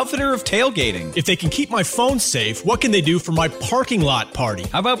official outfitter of tailgating. If they can keep my phone safe, what can they do for my parking lot party?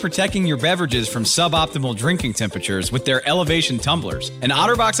 How about protecting your beverages from suboptimal drinking temperatures with their Elevation tumblers? An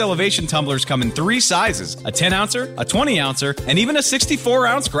OtterBox Elevation tumbler come in 3 sizes, a 10-ouncer, a 20-ouncer, and even a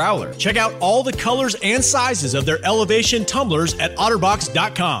 64-ounce growler. Check out all the colors and sizes of their Elevation tumblers at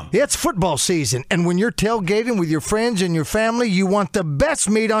OtterBox.com. It's football season, and when you're tailgating with your friends and your family, you want the best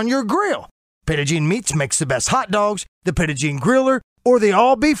meat on your grill. Petit Meats makes the best hot dogs, the Petit Griller, or the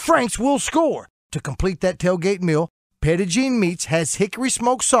all-beef Franks will score. To complete that tailgate meal, Petit Meats has hickory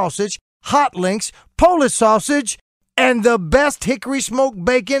smoked sausage, hot links, Polish sausage, and the best hickory smoked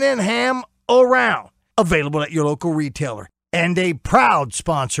bacon and ham around. Available at your local retailer. And a proud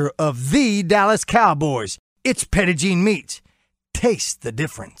sponsor of the Dallas Cowboys. It's Petit Meats. Taste the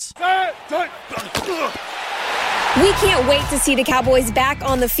difference. We can't wait to see the Cowboys back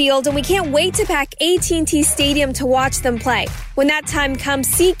on the field, and we can't wait to pack AT&T Stadium to watch them play. When that time comes,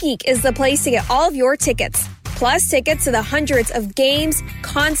 SeatGeek is the place to get all of your tickets. Plus, tickets to the hundreds of games,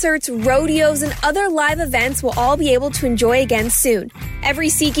 concerts, rodeos, and other live events we'll all be able to enjoy again soon. Every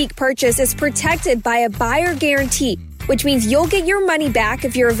SeatGeek purchase is protected by a buyer guarantee, which means you'll get your money back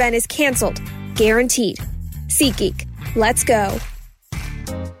if your event is canceled. Guaranteed. SeatGeek. Let's go.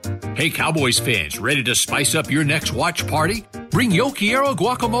 Hey, Cowboys fans, ready to spice up your next watch party? Bring Yo Quiero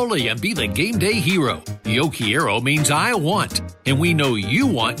guacamole and be the game day hero. Yo Quiero means I want, and we know you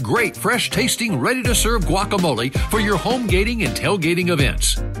want great, fresh-tasting, ready-to-serve guacamole for your home gating and tailgating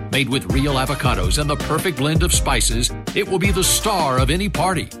events. Made with real avocados and the perfect blend of spices, it will be the star of any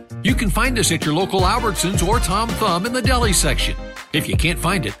party. You can find us at your local Albertsons or Tom Thumb in the deli section. If you can't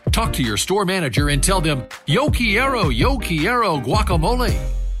find it, talk to your store manager and tell them, Yo Quiero guacamole.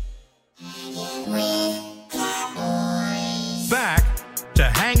 Back to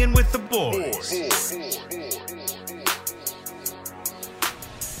Hanging with the Boys.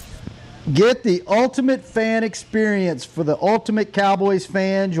 Get the ultimate fan experience for the ultimate Cowboys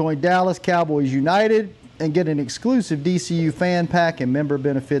fan. Join Dallas Cowboys United and get an exclusive DCU fan pack and member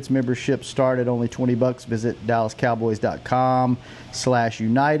benefits. Membership start at only $20. Visit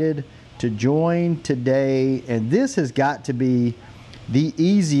DallasCowboys.com/United to join today. And this has got to be the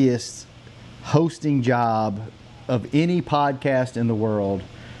easiest hosting job of any podcast in the world,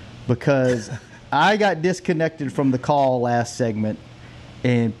 because I got disconnected from the call last segment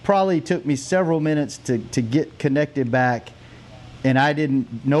and probably took me several minutes to get connected back,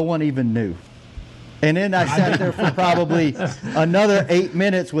 and no one even knew. And then I sat there for probably another 8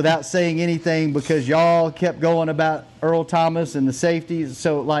 minutes without saying anything because y'all kept going about Earl Thomas and the safeties.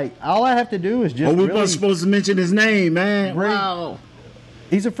 So, all I have to do is just we weren't supposed to mention his name, man. Wow.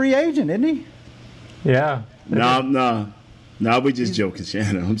 He's a free agent, isn't he? Yeah. No. No, we're just joking,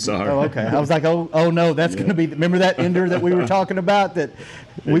 Shannon. I'm sorry. Oh, okay. I was like, oh no, that's going to be. Remember that ender that we were talking about that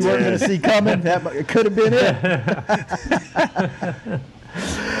we weren't going to see coming? That could have been it.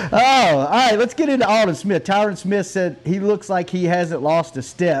 Oh, all right. Let's get into Aldon Smith. Tyron Smith said he looks like he hasn't lost a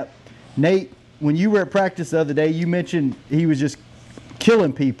step. Nate, when you were at practice the other day, you mentioned he was just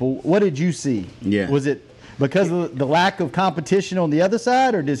killing people. What did you see? Yeah. Was it because of the lack of competition on the other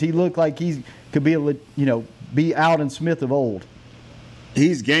side, or does he look like he could be be Aldon Smith of old?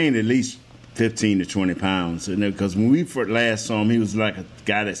 He's gained at least 15 to 20 pounds. Because when we first last saw him, he was like a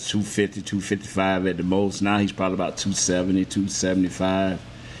guy that's 250, 255 at the most. Now he's probably about 270, 275.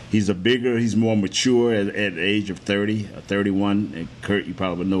 He's more mature at the age of 30, 31. And Kurt, you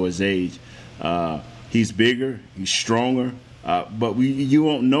probably know his age. He's bigger, he's stronger. But you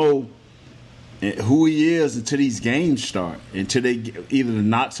won't know who he is until these games start, until they either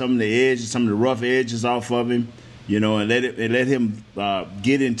knock some of the rough edges off of him, and let him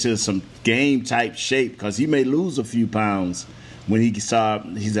get into some game type shape, because he may lose a few pounds when he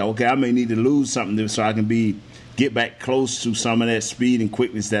said, okay, I may need to lose something so I can get back close to some of that speed and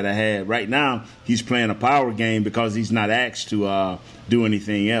quickness that I had. Right now, he's playing a power game because he's not asked to do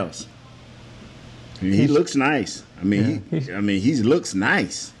anything else. He looks nice. He looks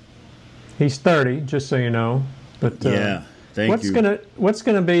nice. He's 30, just so you know. But thank you. What's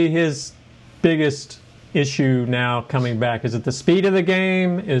gonna be his biggest issue now coming back? Is it the speed of the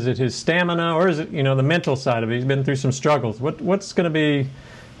game? Is it his stamina, or is it the mental side of it? He's been through some struggles. What's gonna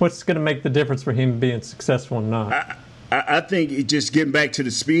make the difference for him being successful or not? I think just getting back to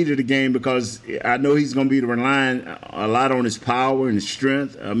the speed of the game, because I know he's going to be relying a lot on his power and his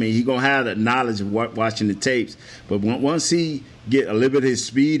strength. He's going to have the knowledge of watching the tapes. But once he get a little bit of his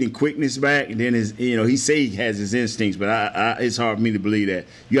speed and quickness back, and then he say he has his instincts, but it's hard for me to believe that.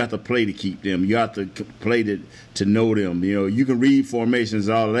 You have to play to keep them. You have to play to know them. You can read formations,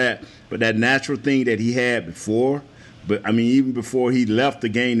 all of that, but that natural thing that he had before, even before he left the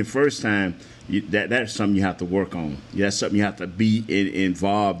game the first time, that's something you have to work on. That's something you have to be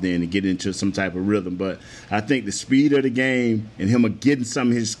involved in and get into some type of rhythm. But I think the speed of the game and him getting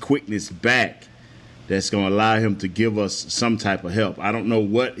some of his quickness back, that's going to allow him to give us some type of help. I don't know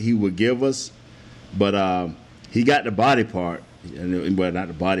what he would give us, but he got the body part. Well, not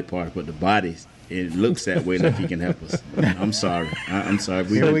the body part, but the body. It looks that way like he can help us. I'm sorry. I'm sorry.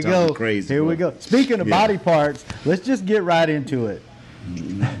 Here we go. Crazy. Here we go. Speaking of body parts, let's just get right into it.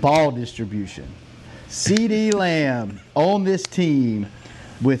 Ball distribution. CeeDee Lamb on this team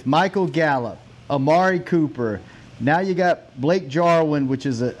with Michael Gallup, Amari Cooper. Now you got Blake Jarwin, which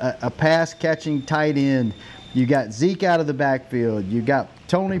is a pass-catching tight end. You got Zeke out of the backfield. You got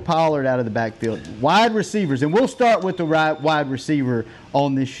Tony Pollard out of the backfield. Wide receivers, and we'll start with the wide receiver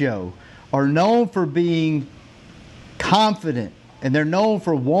on this show, are known for being confident, and they're known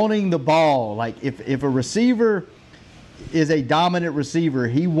for wanting the ball. Like if a receiver is a dominant receiver,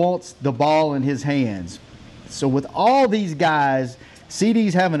 he wants the ball in his hands. So with all these guys,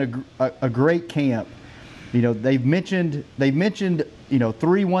 CeeDee's having a great camp. They've mentioned 3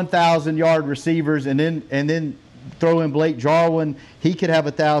 1,000-yard receivers, and then throw in Blake Jarwin. He could have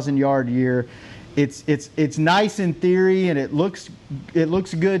a 1,000-yard year. It's nice in theory, and it looks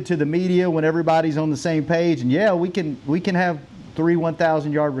good to the media when everybody's on the same page. And we can have 3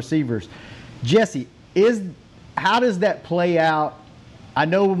 1,000-yard receivers. Jesse, how does that play out? I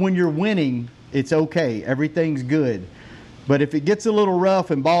know when you're winning, it's okay. Everything's good. But if it gets a little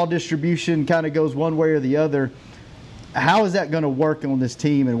rough and ball distribution kind of goes one way or the other, how is that going to work on this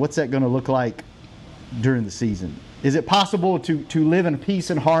team, and what's that going to look like during the season? Is it possible to live in peace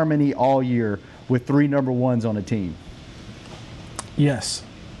and harmony all year with 3 number ones on a team? Yes.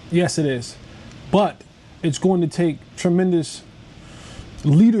 Yes, it is. But it's going to take tremendous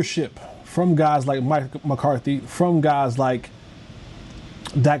leadership from guys like Mike McCarthy, from guys like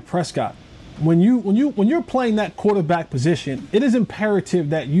Dak Prescott. When you're playing that quarterback position, it is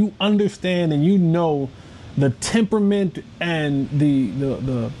imperative that you understand and the temperament and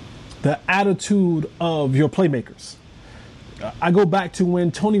the attitude of your playmakers. I go back to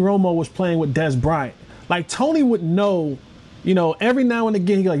when Tony Romo was playing with Dez Bryant. Like, Tony would know, every now and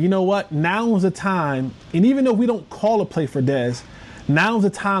again, he'd go, you know what, now's the time, and even though we don't call a play for Dez, now's the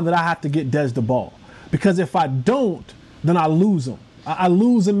time that I have to get Dez the ball. Because if I don't, then I lose him. I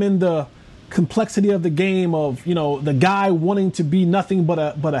lose him in the complexity of the game of, the guy wanting to be nothing but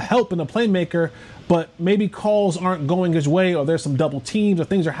a help and a playmaker, but maybe calls aren't going his way, or there's some double teams, or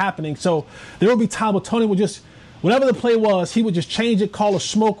things are happening. So there will be time where Tony would just, whatever the play was, he would just change it, call a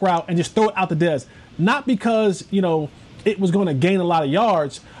smoke route, and just throw it out to Dez. Not because, it was going to gain a lot of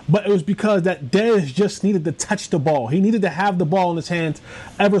yards, but it was because that Dez just needed to touch the ball. He needed to have the ball in his hands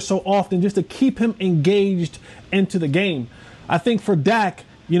ever so often just to keep him engaged into the game. I think for Dak,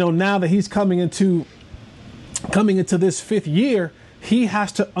 now that he's coming into this 5th year, he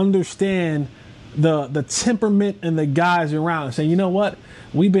has to understand the temperament and the guys around and say, you know what,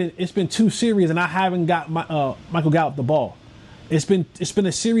 it's been 2 series and I haven't got Michael Gallup the ball. It's been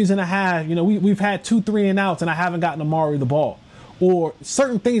a series and a half. We've had 2 3-and-outs and I haven't gotten Amari the ball, or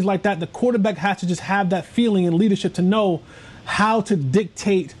certain things like that. The quarterback has to just have that feeling and leadership to know how to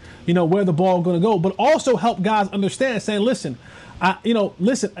dictate, where the ball is going to go, but also help guys understand, saying, listen,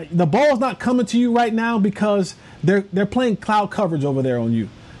 the ball's not coming to you right now because they're playing cloud coverage over there on you.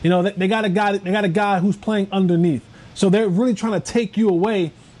 They got a guy who's playing underneath, so they're really trying to take you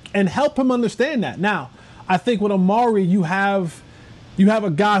away and help him understand that. Now, I think with Amari, you have a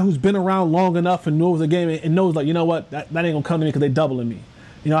guy who's been around long enough and knows the game and knows, like, you know what, that ain't gonna come to me because they doubling me.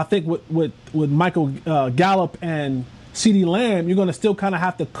 I think with Michael Gallup and CeeDee Lamb, you're gonna still kind of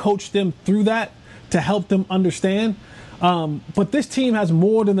have to coach them through that to help them understand. But this team has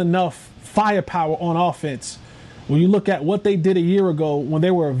more than enough firepower on offense. When you look at what they did a year ago when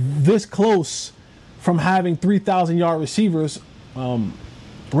they were this close from having 3,000-yard receivers,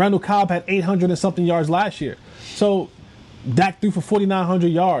 Randall Cobb had 800 and something yards last year. So Dak threw for 4,900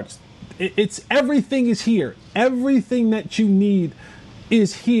 yards. It's everything is here. Everything that you need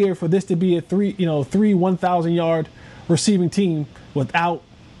is here for this to be a 1,000-yard receiving team without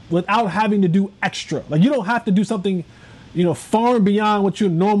having to do extra. Like, you don't have to do something, far and beyond what you're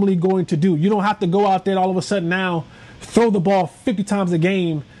normally going to do. You don't have to go out there and all of a sudden now throw the ball 50 times a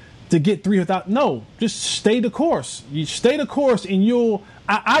game to get 3 without. No, just stay the course. You stay the course and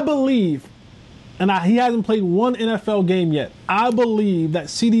I believe, and he hasn't played one NFL game yet, I believe that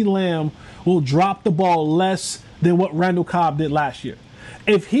CeeDee Lamb will drop the ball less than what Randall Cobb did last year.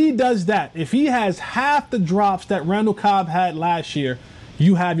 If he does that, if he has half the drops that Randall Cobb had last year,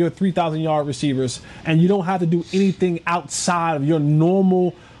 you have your 3,000-yard receivers, and you don't have to do anything outside of your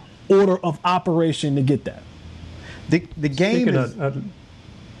normal order of operation to get that. The game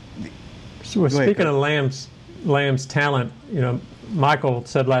speaking of Lamb's talent, Michael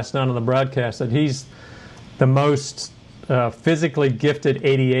said last night on the broadcast that he's the most physically gifted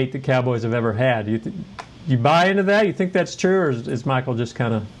 88 the Cowboys have ever had. You buy into that? You think that's true, or is Michael just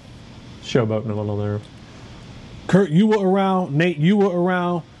kind of showboating a little there? Kurt, you were around. Nate, you were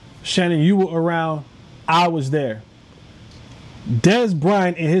around. Shannon, you were around. I was there. Dez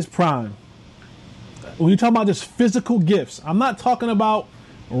Bryant in his prime. When you're talking about just physical gifts, I'm not talking about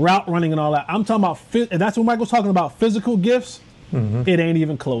route running and all that. I'm talking about, and that's what Michael's talking about, physical gifts. Mm-hmm. It ain't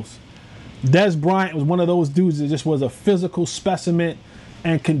even close. Dez Bryant was one of those dudes that just was a physical specimen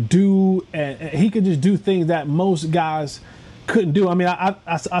and he could just do things that most guys couldn't do. I mean, I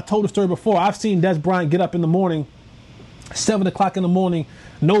told the story before. I've seen Dez Bryant get up in the morning, 7 o'clock in the morning,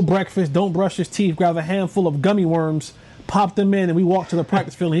 no breakfast, don't brush his teeth, grab a handful of gummy worms, pop them in, and we walk to the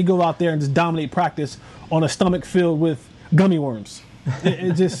practice field, and he go out there and just dominate practice on a stomach filled with gummy worms.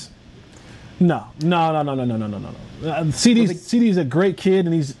 It just... No. CD's a great kid,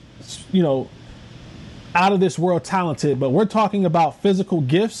 and he's, out of this world talented. But we're talking about physical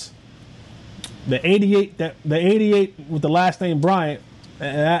gifts. The 88 with the last name Bryant,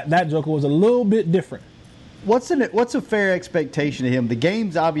 that joker was a little bit different. What's a fair expectation of him? The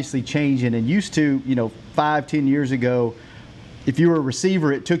game's obviously changing, and used to, 5-10 years ago, if you were a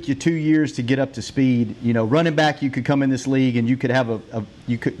receiver, it took you 2 years to get up to speed. Running back, you could come in this league and you could have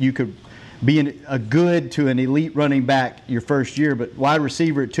you could be a good to an elite running back your first year, but wide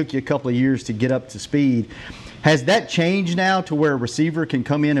receiver, it took you a couple of years to get up to speed. Has that changed now to where a receiver can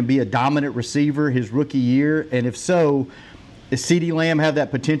come in and be a dominant receiver his rookie year? And if so, does CeeDee Lamb have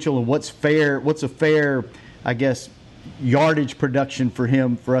that potential? And what's a fair, I guess, yardage production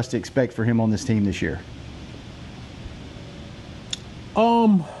for us to expect for him on this team this year?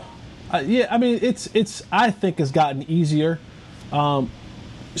 Yeah, I mean, I think it's gotten easier.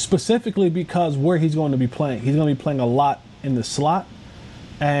 Specifically because where he's going to be playing. He's going to be playing a lot in the slot.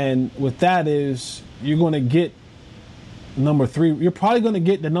 And with that is, you're going to get number 3. You're probably going to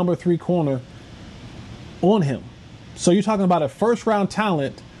get the number 3 corner on him. So you're talking about a first-round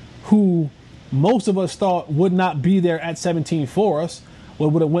talent who most of us thought would not be there at 17 for us, or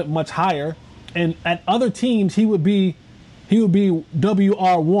would have went much higher. And at other teams, he would be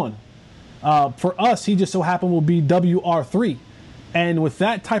WR1. For us, he just so happened will be WR3. And with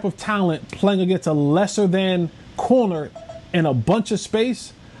that type of talent playing against a lesser than corner in a bunch of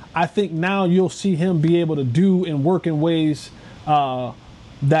space, I think now you'll see him be able to do and work in ways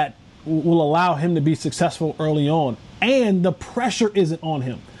that will allow him to be successful early on. and the pressure isn't on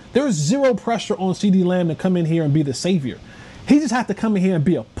him. There's zero pressure on CeeDee Lamb to come in here and be the savior. He just has to come in here and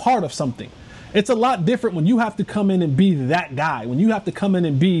be a part of something. It's a lot different when you have to come in and be that guy, when you have to come in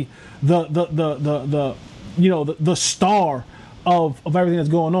and be the star of everything that's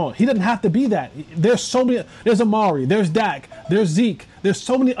going on. He doesn't have to be that. There's so many. There's Amari. There's Dak. There's Zeke. There's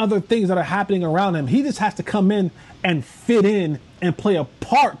so many other things that are happening around him. He just has to come in and fit in and play a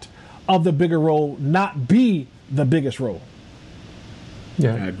part of the bigger role, not be the biggest role.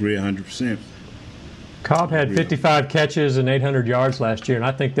 Yeah, I agree 100%. Cobb had 55 catches and 800 yards last year, and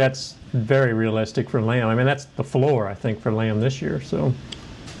I think that's very realistic for Lamb. I mean, that's the floor, I think, for Lamb this year. So,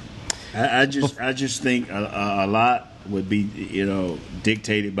 I just think a lot would be,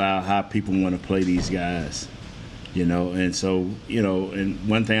 dictated by how people want to play these guys, and so, and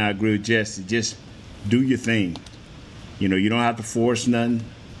one thing I agree with Jesse, just do your thing. You don't have to force nothing.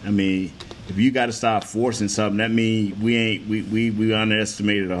 I mean, if you got to start forcing something, that means we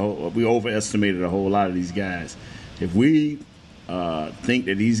overestimated a whole lot of these guys. If we think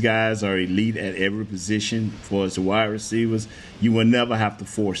that these guys are elite at every position for as the wide receivers, you will never have to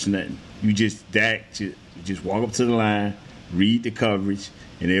force nothing. You just walk up to the line, read the coverage,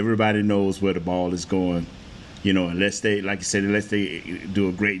 and everybody knows where the ball is going. Unless they, like you said, unless they do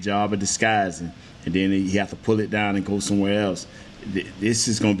a great job of disguising, and then you have to pull it down and go somewhere else. This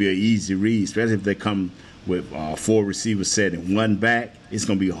is going to be an easy read, especially if they come with 4 receivers set and 1 back. It's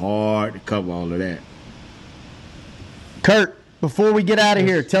going to be hard to cover all of that. Kurt, before we get out of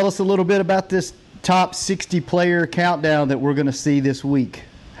here, tell us a little bit about this top 60 player countdown that we're going to see this week.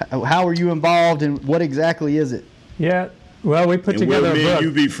 How are you involved, and what exactly is it? Yeah, well, we put together a book. And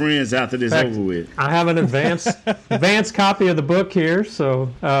you be friends after this over with. I have an advanced copy of the book here. So,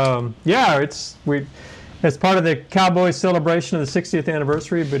 as part of the Cowboys celebration of the 60th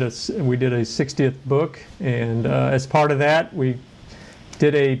anniversary, we did a 60th book, and as part of that, we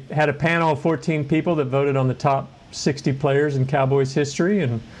had a panel of 14 people that voted on the top 60 players in Cowboys history,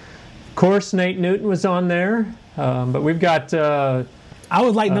 and of course Nate Newton was on there. But we've got I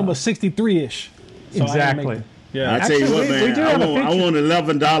was like number 63-ish. So exactly. Yeah, I tell you what, man. I want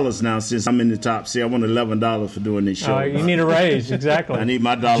 $11 now since I'm in the top. See, I want $11 for doing this show. You need a raise, exactly. I need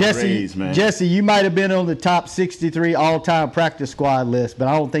my dollar raise, man. Jesse, you might have been on the top 63 all-time practice squad list, but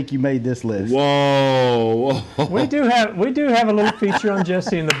I don't think you made this list. Whoa! We do have a little feature on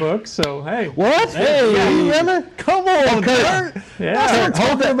Jesse in the book. So hey, what? Hey, really? Come on, Kurt. Yeah, that's what I'm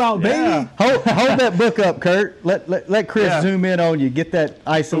talking about, baby. Yeah. Hold that book up, Kurt. Let Chris zoom in on you. Get that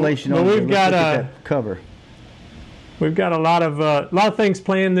isolation on you. We've got that cover. We've got a lot of things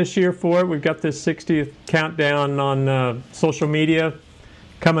planned this year for it. We've got this 60th countdown on social media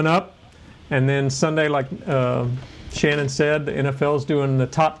coming up, and then Sunday, like Shannon said, the NFL is doing the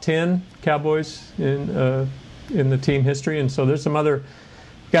top 10 Cowboys in the team history, and so there's some other.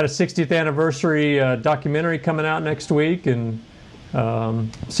 We've got a 60th anniversary documentary coming out next week, and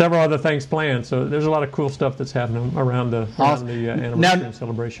several other things planned. So there's a lot of cool stuff that's happening around the anniversary and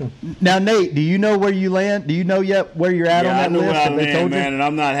celebration. Now, Nate, do you know where you land? Do you know yet where you're at on that list? Yeah, I know where I land, man, and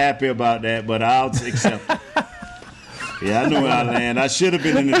I'm not happy about that, but I'll accept it. Yeah, I know where I land. I should have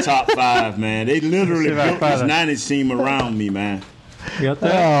been in the top 5, man. They literally built this 90s team around me, man. You got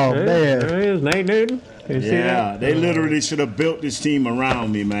that? Oh, man. There he is, Nate Newton. Yeah, they literally should have built this team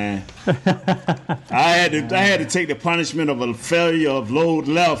around me, man. I had to take the punishment of a failure of load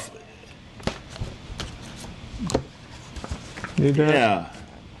left. Yeah.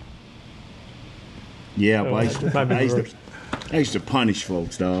 Yeah, but I used to punish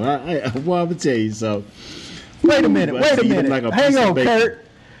folks, though. I'm gonna tell you so. Wait a minute. Hang on, Kurt.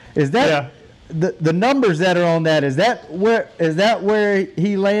 Is that the numbers that are on that? Is that where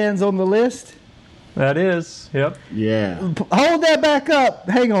he lands on the list? That is, yep. Yeah. Hold that back up.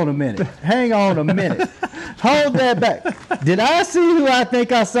 Hang on a minute. Hold that back. Did I see who I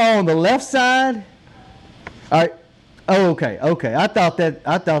think I saw on the left side? All right. Oh, okay. I thought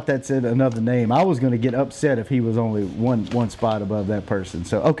that said another name. I was going to get upset if he was only one spot above that person.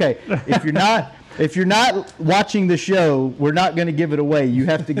 So, okay, if you're not watching the show, we're not going to give it away. You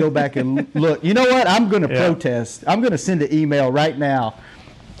have to go back and look. You know what? I'm going to protest. I'm going to send an email right now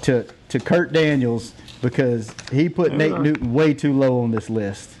to Kurt Daniels because he put Nate Newton way too low on this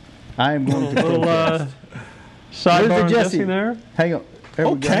list. I am going to protest. Sidebar Jesse there. Hang on.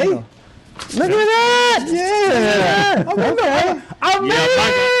 Okay. Look at that! Yeah. Okay. I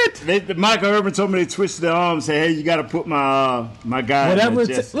made it. Michael Irvin told me they twisted their arm and said, "Hey, you got to put my guy." Whatever it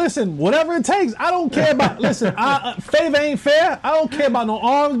takes. I don't care about. Listen, favor ain't fair. I don't care about no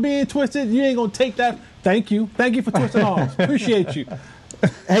arms being twisted. You ain't gonna take that. Thank you for twisting arms. Appreciate you.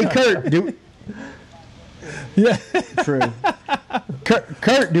 Hey, Kurt, Yeah. True.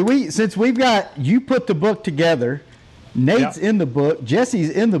 Kurt, since we've got you put the book together, Nate's in the book, Jesse's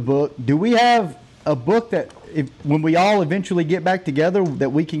in the book, do we have a book that when we all eventually get back together that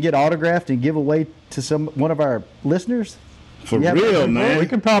we can get autographed and give away to one of our listeners? For real, man. We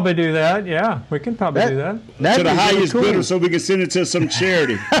can probably do that. Yeah, we can probably do that. To the highest bidder so we can send it to some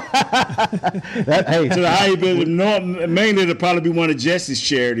charity. To the highest bidder. Mainly it'll probably be one of Jesse's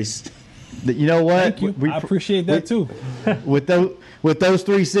charities. You know what? Thank you. I appreciate that too. With those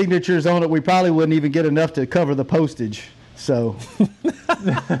 3 signatures on it, we probably wouldn't even get enough to cover the postage. So,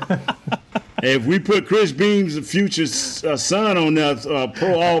 if we put Chris Beam's future son on there,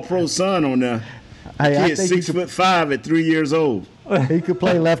 all-pro son on there, kid 6'5" at 3 years old. He could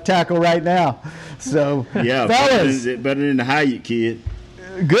play left tackle right now. So, yeah, fellas, better than the Hyatt kid.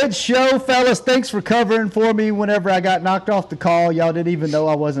 Good show, fellas. Thanks for covering for me whenever I got knocked off the call. Y'all didn't even know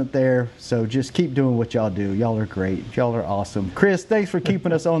I wasn't there. So just keep doing what y'all do. Y'all are great. Y'all are awesome. Chris, thanks for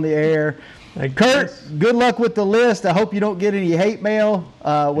keeping us on the air. Kurt, good luck with the list. I hope you don't get any hate mail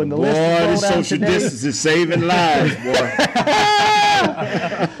when the list is rolled out this social distance is saving lives, boy.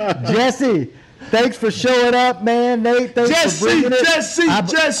 Jesse, thanks for showing up, man. Nate, thanks for bringing it.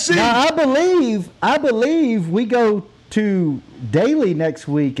 Jesse. Now, I believe we go to daily next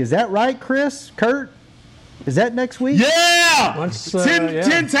week. Is that right, Chris? Kurt? Is that next week? Yeah!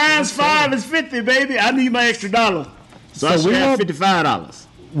 10 times 5 is 50, baby. I need my extra $1. So I should have $55.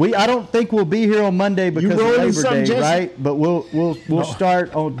 I don't think we'll be here on Monday because of Labor Day, Jesse? Right? But we'll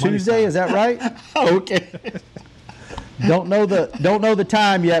start on Tuesday. Is that right? Okay. Don't know the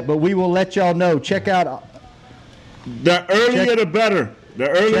time yet, but we will let y'all know. Check out. The earlier the better. The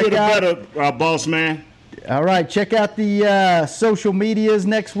earlier the better, boss man. All right, check out the social medias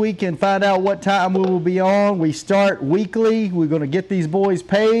next week and find out what time we will be on. We start weekly. We're going to get these boys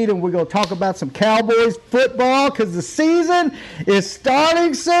paid, and we're going to talk about some Cowboys football because the season is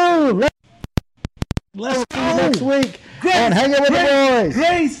starting soon. Let's go next week on Hanging with the Boys.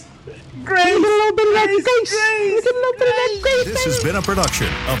 Grace. This has been a production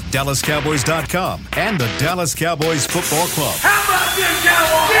of DallasCowboys.com and the Dallas Cowboys Football Club. How about this,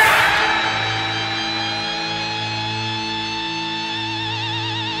 Cowboys? Yeah!